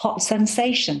that hot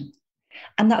sensation.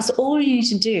 And that's all you need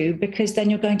to do, because then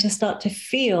you're going to start to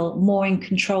feel more in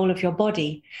control of your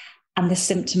body and the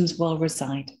symptoms will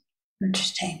reside.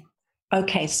 Interesting.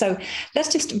 Okay, so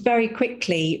let's just very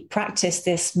quickly practice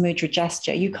this mudra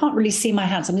gesture. You can't really see my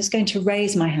hands. I'm just going to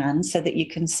raise my hands so that you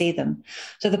can see them.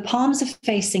 So the palms are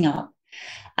facing up.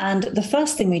 And the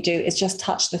first thing we do is just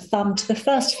touch the thumb to the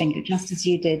first finger, just as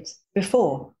you did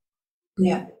before.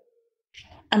 Yeah.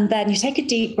 And then you take a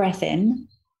deep breath in.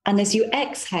 And as you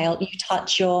exhale, you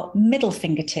touch your middle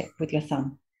fingertip with your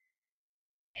thumb.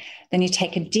 Then you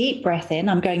take a deep breath in.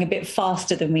 I'm going a bit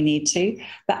faster than we need to.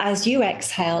 But as you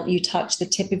exhale, you touch the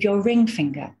tip of your ring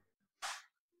finger.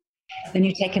 Then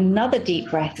you take another deep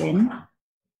breath in.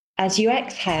 As you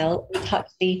exhale, you touch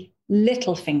the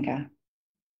little finger.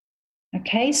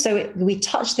 Okay, so we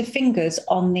touch the fingers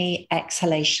on the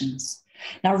exhalations.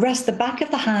 Now rest the back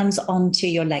of the hands onto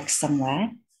your legs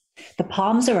somewhere. The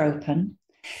palms are open.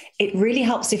 It really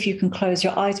helps if you can close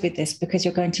your eyes with this, because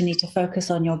you're going to need to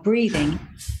focus on your breathing.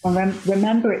 And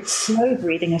remember, it's slow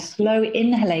breathing, a slow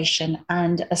inhalation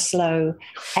and a slow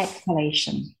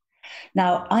exhalation.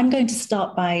 Now, I'm going to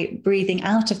start by breathing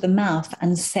out of the mouth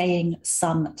and saying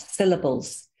some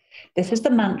syllables. This is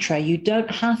the mantra. You don't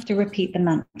have to repeat the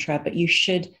mantra, but you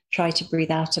should try to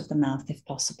breathe out of the mouth if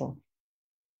possible.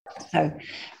 So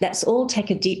let's all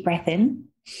take a deep breath in.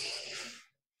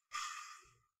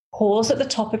 Pause at the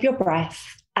top of your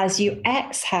breath. As you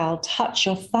exhale, touch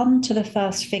your thumb to the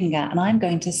first finger, and I'm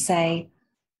going to say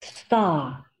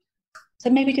Tha. So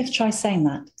maybe just try saying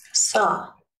that.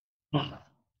 Tha.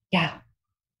 Yeah.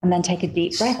 And then take a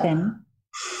deep breath in.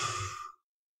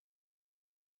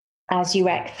 As you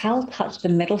exhale, touch the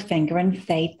middle finger and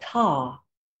say Ta.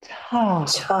 Ta.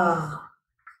 Ta.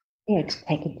 Good.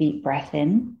 Take a deep breath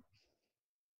in.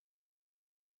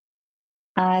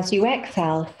 As you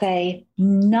exhale, say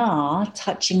Na,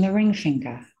 touching the ring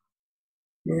finger.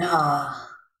 Na.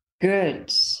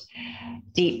 Good.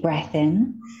 Deep breath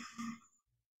in.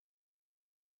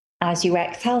 As you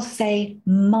exhale, say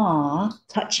Ma,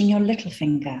 touching your little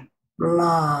finger.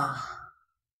 Ma.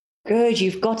 Good,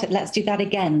 you've got it. Let's do that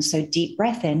again. So deep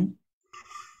breath in.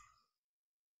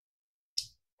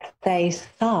 Say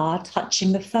Tha,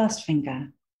 touching the first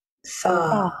finger.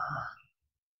 Tha.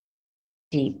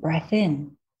 Deep breath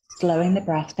in, slowing the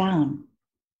breath down.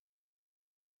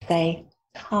 Say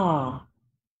Ta.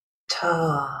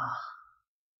 Ta.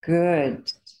 Good.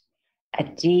 A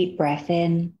deep breath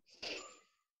in.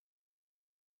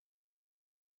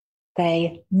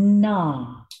 Say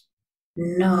Na.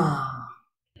 Na.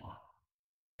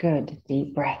 Good.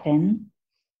 Deep breath in.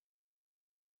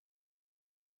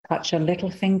 Touch your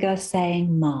little finger,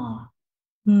 saying Ma.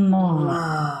 Ma.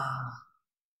 Ma.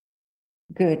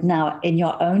 Good. Now, in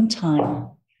your own time,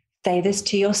 say this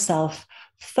to yourself.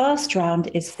 First round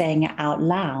is saying it out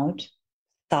loud,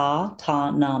 Tha,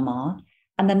 Ta, Na, Ma.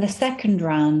 And then the second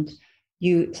round,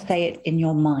 you say it in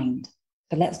your mind.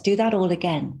 So let's do that all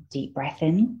again. Deep breath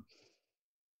in.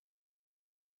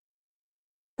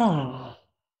 Tha.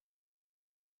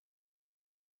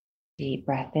 Deep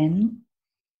breath in.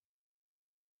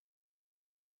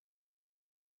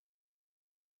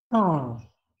 Tha.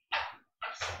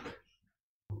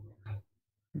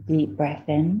 Deep breath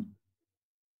in.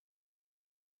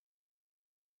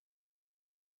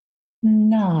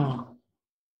 Na.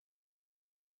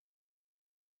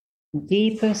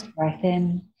 Deepest breath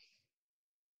in.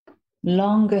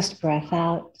 Longest breath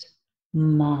out.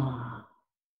 Ma.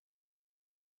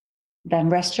 Then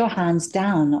rest your hands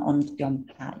down on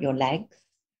your legs.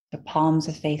 The palms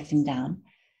are facing down.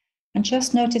 And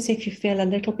just notice if you feel a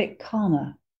little bit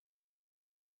calmer.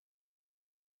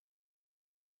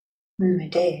 I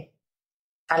do.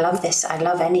 I love this. I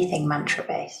love anything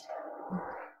mantra-based.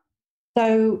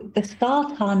 So the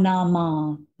Tha, Ta, Na,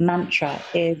 Ma mantra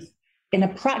is, in a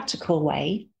practical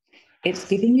way, it's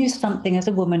giving you something as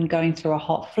a woman going through a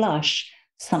hot flush,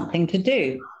 something to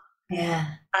do. Yeah.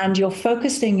 And you're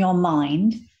focusing your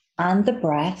mind and the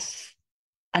breath,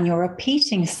 and you're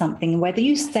repeating something, whether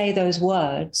you say those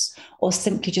words or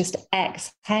simply just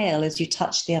exhale as you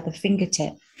touch the other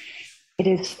fingertip. It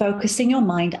is focusing your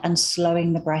mind and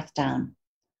slowing the breath down.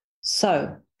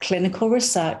 So clinical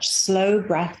research, slow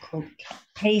breath called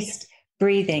paced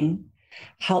breathing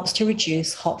helps to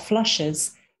reduce hot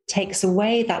flushes, takes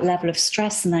away that level of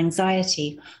stress and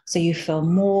anxiety so you feel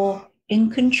more in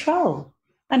control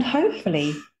and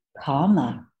hopefully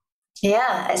calmer.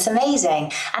 Yeah, it's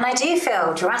amazing. And I do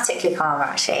feel dramatically calmer,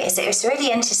 actually. It's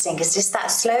really interesting because just that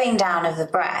slowing down of the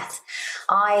breath,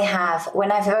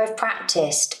 when I've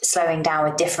practiced slowing down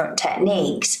with different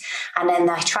techniques, and then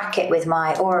I track it with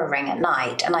my Oura Ring at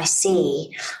night, and I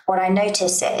see, what I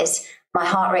notice is my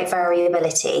heart rate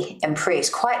variability improves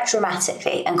quite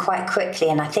dramatically and quite quickly.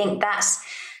 And I think that's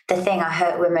the thing I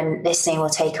hope women listening will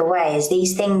take away is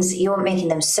these things, you're making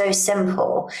them so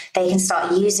simple, they can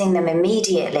start using them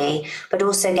immediately, but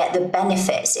also get the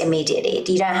benefits immediately.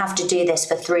 You don't have to do this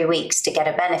for 3 weeks to get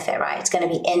a benefit, right? It's going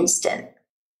to be instant.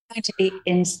 It's going to be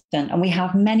instant. And we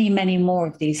have many, many more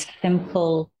of these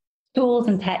simple tools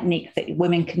and techniques that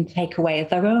women can take away as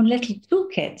their own little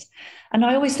toolkit. And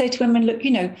I always say to women, look,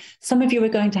 some of you are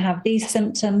going to have these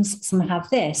symptoms, some have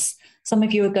this. Some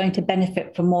of you are going to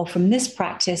benefit more from this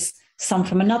practice, some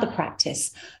from another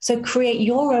practice. So create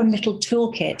your own little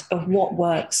toolkit of what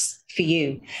works for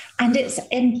you. And it's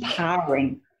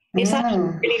empowering. It's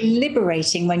actually really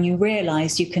liberating when you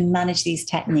realize you can manage these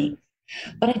techniques.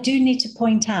 But I do need to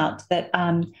point out that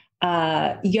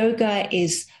yoga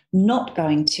is not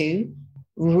going to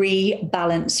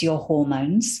rebalance your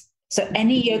hormones. So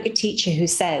any yoga teacher who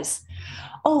says,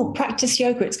 oh, practice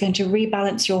yoga, it's going to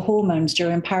rebalance your hormones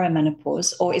during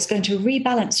perimenopause, or it's going to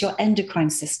rebalance your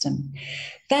endocrine system,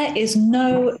 there is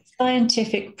no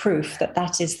scientific proof that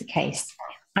that is the case.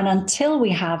 And until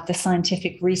we have the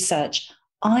scientific research,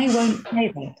 I won't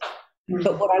say that.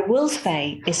 But what I will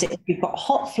say is that if you've got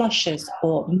hot flushes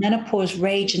or menopause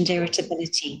rage and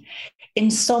irritability,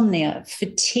 insomnia,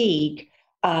 fatigue,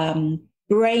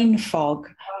 brain fog,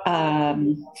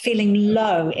 feeling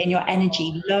low in your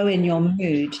energy, low in your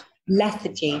mood,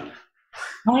 lethargy,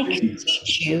 I can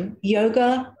teach you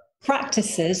yoga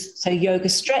practices, so yoga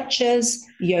stretches,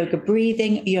 yoga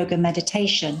breathing, yoga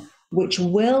meditation, which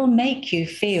will make you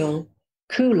feel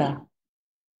cooler,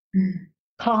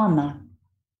 calmer,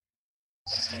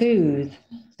 soothe,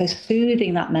 so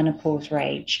soothing that menopause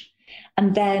rage,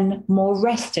 and then more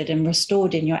rested and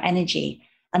restored in your energy.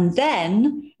 And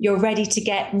then you're ready to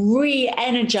get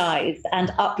re-energized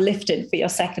and uplifted for your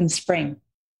second spring.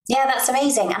 Yeah, that's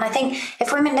amazing. And I think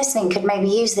if women listening could maybe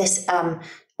use this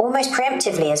almost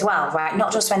preemptively as well, right?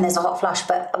 Not just when there's a hot flush,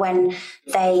 but when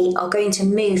they are going to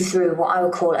move through what I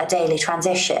would call a daily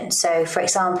transition. So for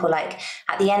example, like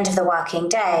at the end of the working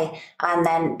day, and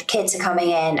then kids are coming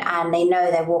in and they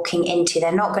know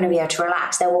they're not going to be able to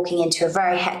relax. They're walking into a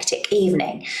very hectic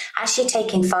evening. Actually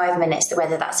taking 5 minutes,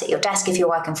 whether that's at your desk if you're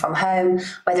working from home,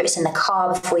 whether it's in the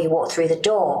car before you walk through the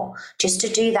door, just to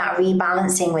do that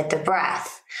rebalancing with the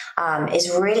breath is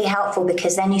really helpful,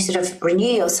 because then you sort of renew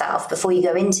yourself before you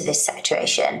go into this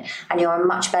situation and you're in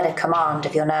much better command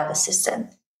of your nervous system.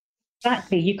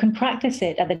 Exactly. You can practice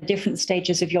it at the different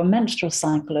stages of your menstrual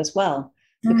cycle as well,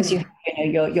 because you have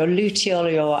your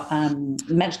luteal, your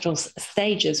menstrual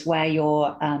stages where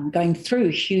you're going through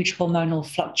huge hormonal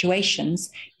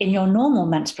fluctuations in your normal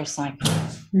menstrual cycle.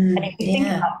 And if you think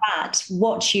about that,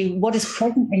 what is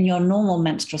present in your normal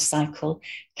menstrual cycle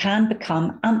can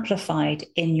become amplified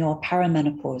in your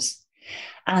perimenopause.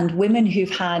 And women who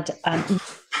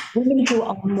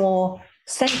are more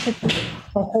sensitive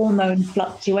to hormone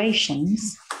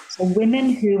fluctuations, so women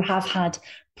who have had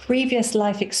previous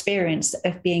life experience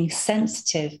of being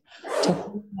sensitive to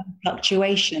hormone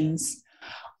fluctuations,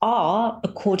 are,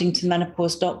 according to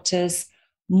menopause doctors,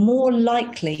 more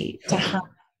likely to have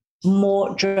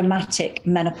more dramatic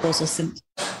menopausal symptoms.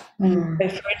 So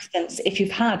for instance, if you've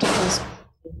had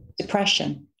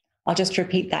depression, I'll just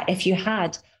repeat that. If you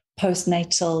had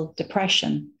postnatal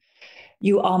depression,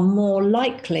 you are more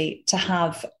likely to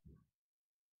have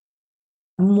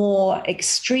more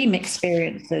extreme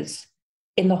experiences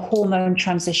in the hormone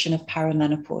transition of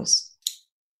perimenopause.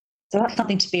 So that's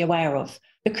something to be aware of,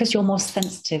 because you're more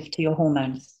sensitive to your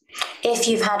hormones. If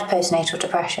you've had postnatal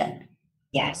depression.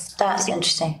 Yes. That's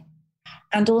interesting.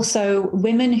 And also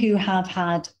women who have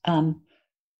had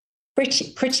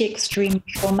pretty extreme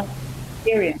trauma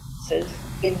experiences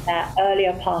in their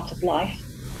earlier part of life,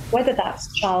 whether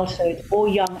that's childhood or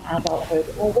young adulthood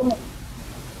or woman.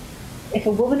 If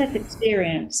a woman has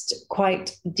experienced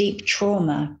quite deep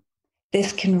trauma,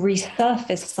 this can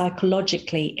resurface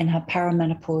psychologically in her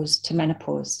perimenopause to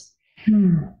menopause.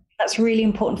 That's really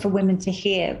important for women to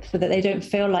hear, so that they don't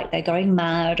feel like they're going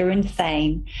mad or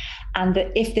insane. And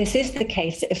that if this is the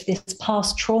case, if this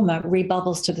past trauma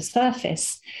rebubbles to the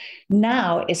surface,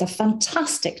 now is a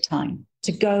fantastic time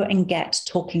to go and get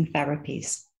talking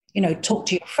therapies. Talk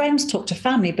to your friends, talk to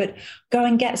family, but go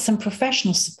and get some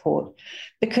professional support,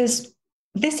 because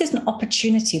this is an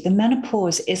opportunity. The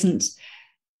menopause isn't.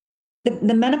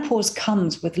 The menopause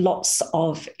comes with lots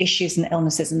of issues and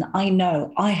illnesses, and I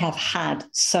know I have had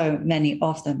so many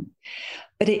of them.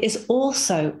 But it is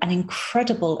also an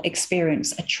incredible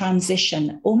experience, a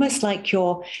transition, almost like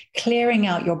you're clearing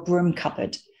out your broom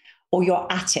cupboard or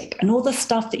your attic and all the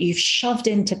stuff that you've shoved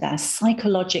into there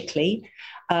psychologically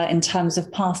in terms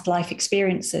of past life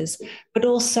experiences, but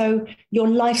also your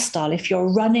lifestyle. If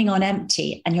you're running on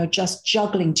empty and you're just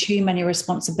juggling too many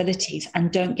responsibilities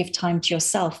and don't give time to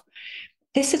yourself,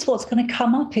 this is what's going to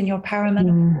come up in your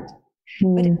perimenopause.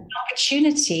 But it's an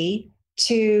opportunity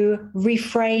to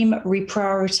reframe,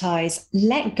 reprioritize,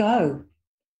 let go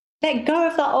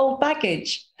of that old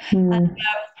baggage, and,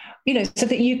 so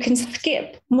that you can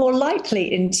skip more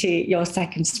likely into your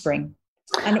second spring.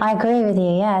 And I agree with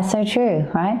you. Yeah, so true,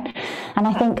 right? And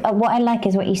I think what I like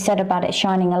is what you said about it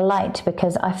shining a light,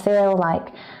 because I feel like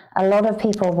a lot of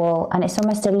people will, and it's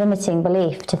almost a limiting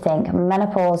belief to think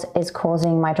menopause is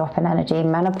causing my drop in energy,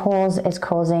 menopause is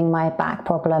causing my back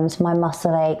problems, my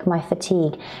muscle ache, my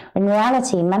fatigue. In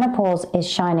reality, menopause is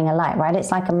shining a light, right?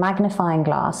 It's like a magnifying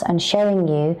glass and showing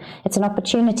you it's an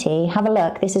opportunity. Have a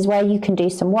look. This is where you can do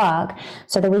some work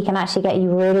so that we can actually get you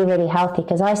really, really healthy.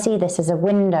 Because I see this as a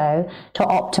window to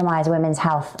optimize women's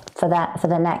health for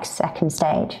the next second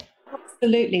stage.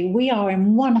 Absolutely. We are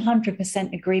in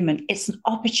 100% agreement. It's an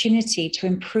opportunity to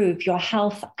improve your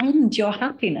health and your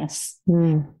happiness,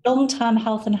 long-term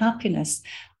health and happiness.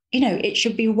 It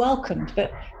should be welcomed,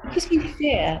 but because we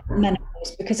fear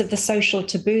menopause, because of the social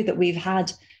taboo that we've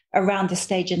had around this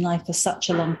stage in life for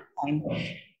such a long time,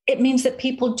 it means that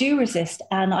people do resist.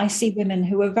 And I see women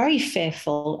who are very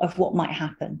fearful of what might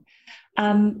happen.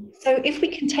 So if we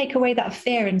can take away that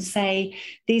fear and say,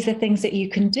 these are things that you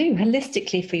can do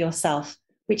holistically for yourself,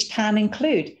 which can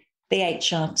include the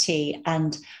HRT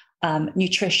and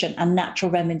nutrition and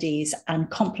natural remedies and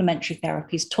complementary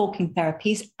therapies, talking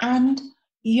therapies, and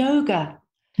yoga.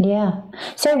 Yeah.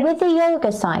 So with the yoga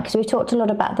side, because we talked a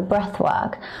lot about the breath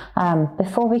work,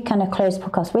 before we kind of close the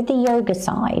podcast, with the yoga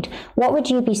side, what would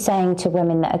you be saying to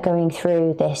women that are going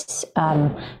through this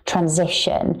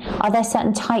transition? Are there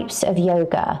certain types of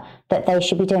yoga that they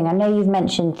should be doing? I know you've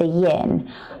mentioned the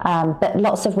yin, but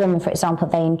lots of women, for example,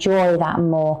 they enjoy that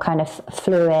more kind of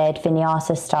fluid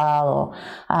vinyasa style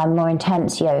or more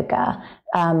intense yoga.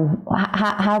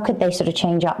 How could they sort of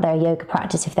change up their yoga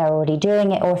practice if they're already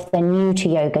doing it, or if they're new to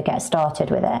yoga, get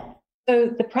started with it?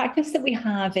 So the practice that we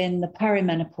have in the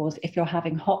perimenopause, if you're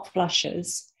having hot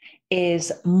flushes,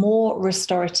 is more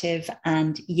restorative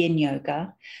and yin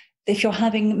yoga. If you're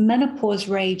having menopause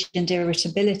rage and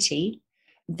irritability,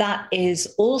 that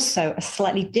is also a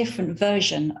slightly different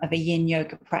version of a yin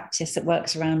yoga practice that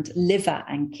works around liver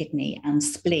and kidney and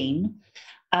spleen.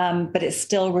 But it's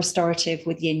still restorative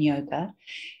with yin yoga.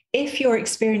 If you're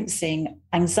experiencing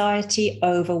anxiety,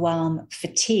 overwhelm,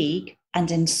 fatigue, and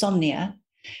insomnia,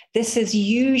 this is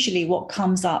usually what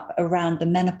comes up around the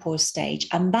menopause stage.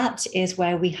 And that is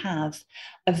where we have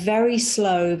a very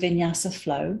slow vinyasa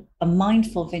flow, a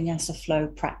mindful vinyasa flow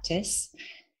practice.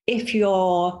 If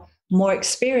you're more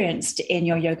experienced in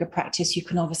your yoga practice, you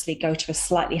can obviously go to a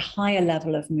slightly higher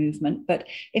level of movement. But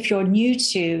if you're new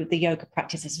to the yoga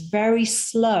practice, it's very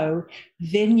slow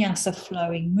vinyasa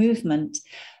flowing movement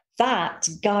that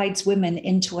guides women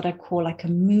into what I call like a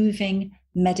moving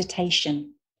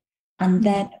meditation. And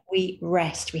then we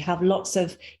rest. We have lots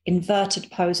of inverted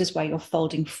poses where you're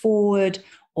folding forward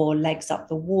or legs up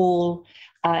the wall,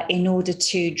 in order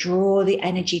to draw the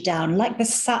energy down, like the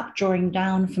sap drawing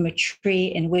down from a tree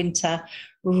in winter,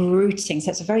 rooting. So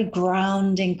it's a very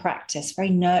grounding practice, very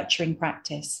nurturing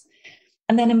practice.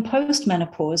 And then in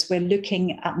postmenopause, we're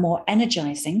looking at more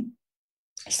energizing.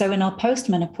 So in our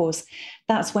postmenopause,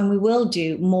 that's when we will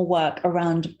do more work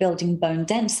around building bone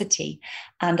density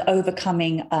and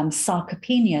overcoming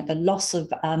sarcopenia, the loss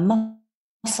of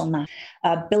muscle mass,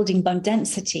 building bone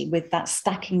density with that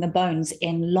stacking the bones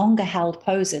in longer held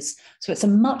poses. So it's a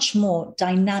much more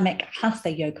dynamic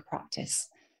hatha yoga practice,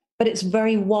 but it's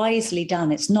very wisely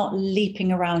done. It's not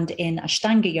leaping around in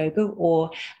Ashtanga yoga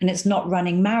and it's not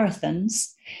running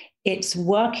marathons. It's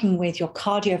working with your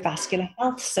cardiovascular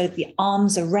health. So the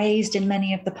arms are raised in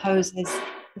many of the poses.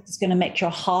 This is going to make your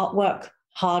heart work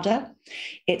harder.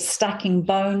 It's stacking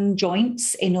bone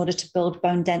joints in order to build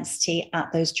bone density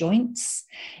at those joints.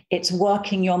 It's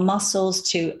working your muscles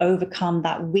to overcome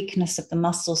that weakness of the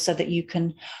muscles so that you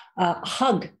can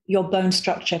hug your bone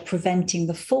structure, preventing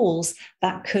the falls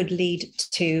that could lead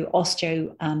to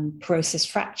osteoporosis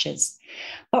fractures.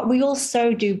 But we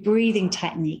also do breathing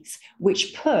techniques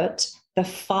which put the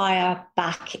fire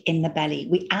back in the belly.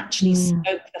 We actually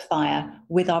stoke the fire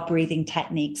with our breathing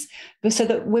techniques so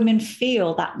that women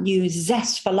feel that new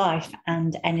zest for life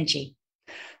and energy.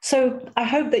 So I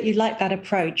hope that you like that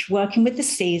approach, working with the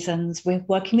seasons, we're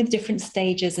working with different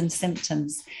stages and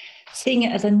symptoms, seeing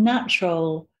it as a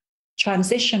natural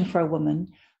transition for a woman,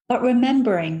 but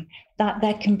remembering that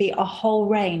there can be a whole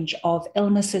range of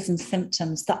illnesses and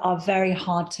symptoms that are very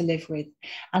hard to live with.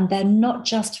 And they're not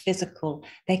just physical,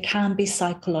 they can be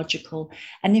psychological.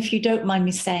 And if you don't mind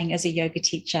me saying, as a yoga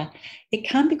teacher, it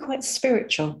can be quite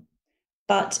spiritual.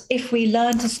 But if we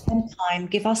learn to spend time,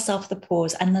 give ourselves the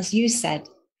pause, and as you said,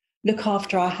 look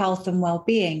after our health and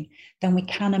well-being, then we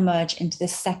can emerge into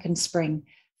this second spring,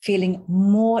 feeling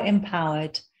more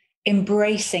empowered,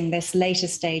 embracing this later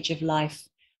stage of life,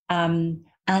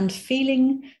 and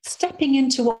stepping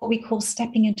into what we call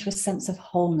stepping into a sense of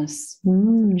wholeness.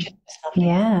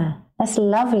 Yeah, that's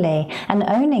lovely. And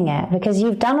owning it, because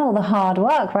you've done all the hard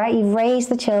work, right? You've raised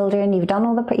the children, you've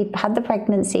had the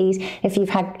pregnancies, if you've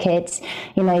had kids,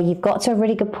 you've got to a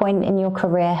really good point in your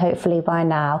career, hopefully by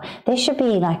now. This should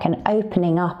be like an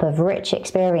opening up of rich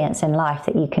experience in life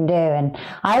that you can do. And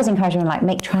I always encourage them,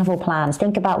 make travel plans,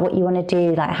 think about what you want to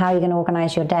do, how you're going to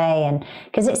organize your day. And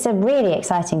because it's a really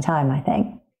exciting time, I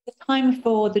think. The time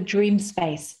for the dream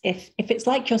space. If it's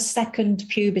like your second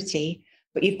puberty,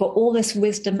 but you've got all this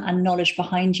wisdom and knowledge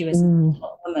behind you as a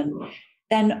woman,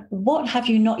 then what have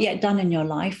you not yet done in your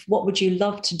life? What would you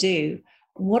love to do?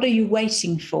 What are you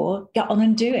waiting for? Get on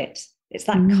and do it. It's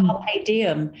that carpe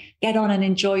diem. Get on and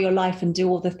enjoy your life and do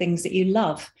all the things that you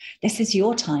love. This is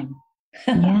your time.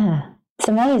 Yeah. It's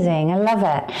amazing. I love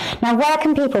it. Now,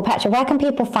 Petra, where can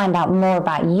people find out more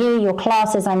about you, your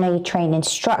classes? I know you train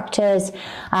instructors.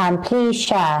 Please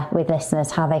share with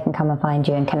listeners how they can come and find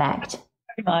you and connect.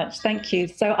 Very much. Thank you.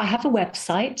 So I have a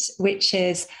website, which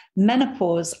is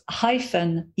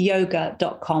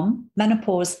menopause-yoga.com,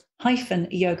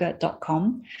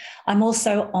 menopause-yoga.com. I'm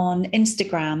also on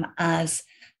Instagram as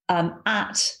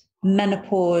at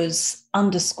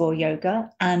menopause_yoga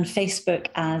and Facebook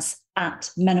as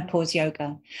at Menopause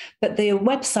Yoga. But the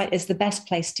website is the best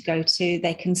place to go to.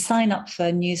 They can sign up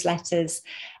for newsletters.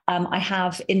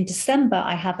 In December,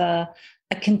 I have a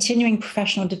continuing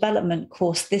professional development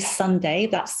course this Sunday.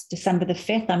 That's December the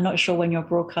 5th. I'm not sure when you're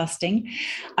broadcasting.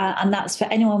 And that's for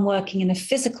anyone working in a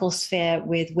physical sphere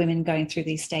with women going through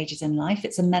these stages in life.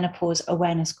 It's a menopause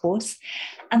awareness course.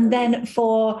 And then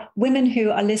for women who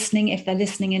are listening, if they're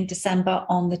listening in December,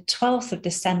 on the 12th of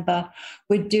December,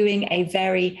 we're doing a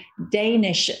very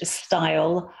Danish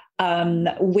style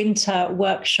winter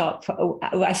workshop.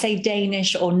 I say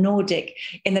Danish or Nordic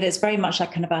in that it's very much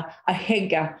like kind of a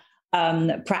hygge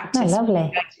practice. Oh, lovely.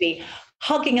 We're going to be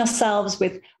hugging ourselves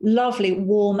with lovely,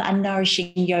 warm and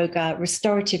nourishing yoga,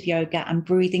 restorative yoga and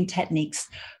breathing techniques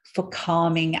for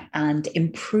calming and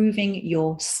improving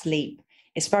your sleep.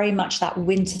 It's very much that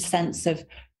winter sense of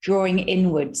drawing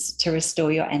inwards to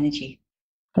restore your energy.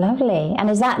 Lovely. And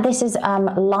this is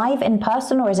live in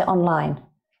person or is it online?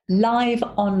 Live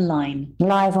online.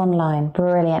 Live online.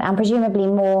 Brilliant. And presumably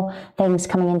more things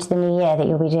coming into the new year that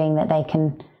you'll be doing that they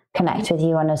can connect with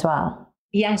you on as well.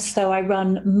 Yes, so I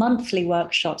run monthly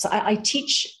workshops. I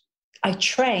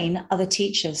train other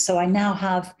teachers. So I now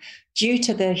have, due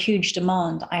to the huge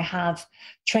demand, I have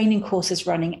training courses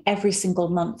running every single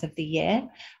month of the year.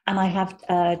 And I have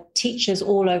teachers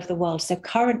all over the world. So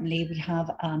currently we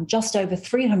have just over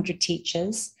 300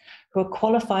 teachers who are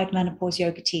qualified menopause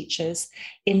yoga teachers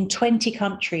in 20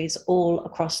 countries all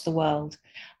across the world.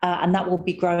 And that will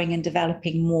be growing and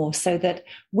developing more so that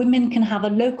women can have a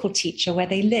local teacher where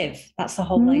they live. That's the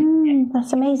whole idea.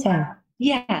 That's amazing.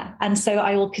 Yeah. And so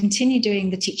I will continue doing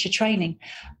the teacher training,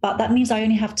 but that means I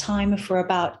only have time for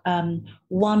about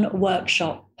one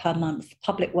workshop per month,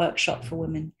 public workshop for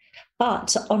women.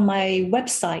 But on my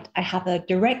website, I have a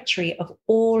directory of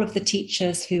all of the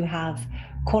teachers who have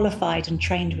qualified and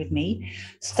trained with me.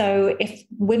 So if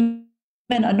women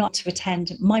are not to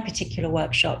attend my particular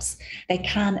workshops, they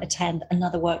can attend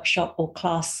another workshop or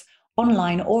class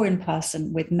online or in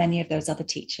person with many of those other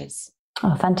teachers.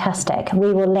 Oh, fantastic.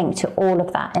 We will link to all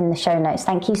of that in the show notes.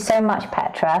 Thank you so much,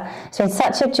 Petra. It's been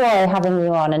such a joy having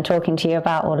you on and talking to you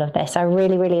about all of this. I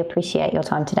really, really appreciate your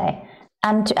time today.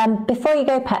 And before you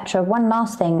go, Petra, one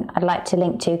last thing I'd like to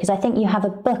link to, because I think you have a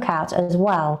book out as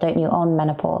well, don't you, on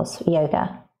menopause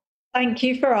yoga? Thank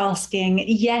you for asking.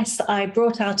 Yes, I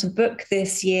brought out a book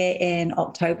this year in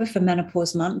October for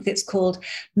Menopause Month. It's called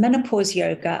Menopause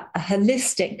Yoga, a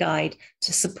holistic guide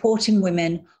to supporting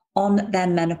women on their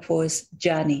menopause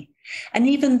journey. And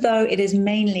even though it is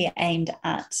mainly aimed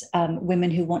at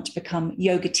women who want to become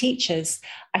yoga teachers,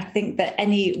 I think that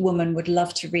any woman would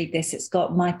love to read this. It's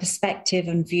got my perspective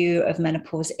and view of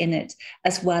menopause in it,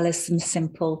 as well as some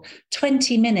simple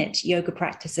 20-minute yoga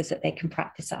practices that they can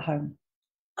practice at home.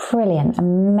 Brilliant.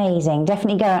 Amazing.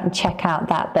 Definitely go out and check out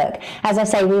that book. As I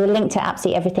say, we will link to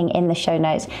absolutely everything in the show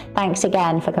notes. Thanks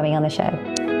again for coming on the show.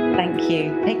 Thank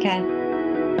you. Take care.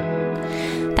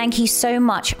 Thank you so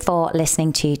much for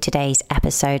listening to today's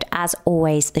episode. As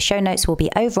always, the show notes will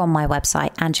be over on my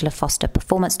website,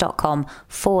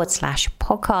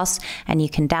 angelafosterperformance.com/podcast, and you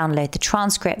can download the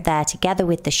transcript there together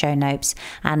with the show notes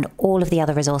and all of the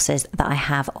other resources that I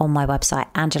have on my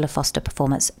website,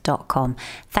 angelafosterperformance.com.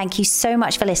 Thank you so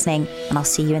much for listening, and I'll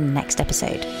see you in the next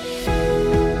episode.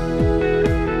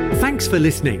 Thanks for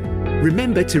listening.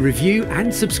 Remember to review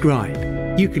and subscribe.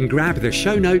 You can grab the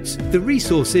show notes, the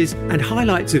resources, and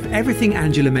highlights of everything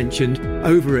Angela mentioned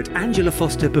over at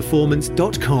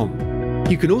angelafosterperformance.com.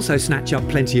 You can also snatch up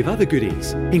plenty of other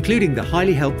goodies, including the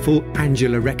highly helpful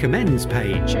Angela Recommends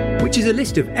page, which is a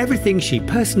list of everything she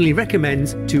personally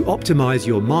recommends to optimize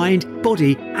your mind,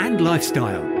 body, and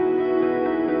lifestyle.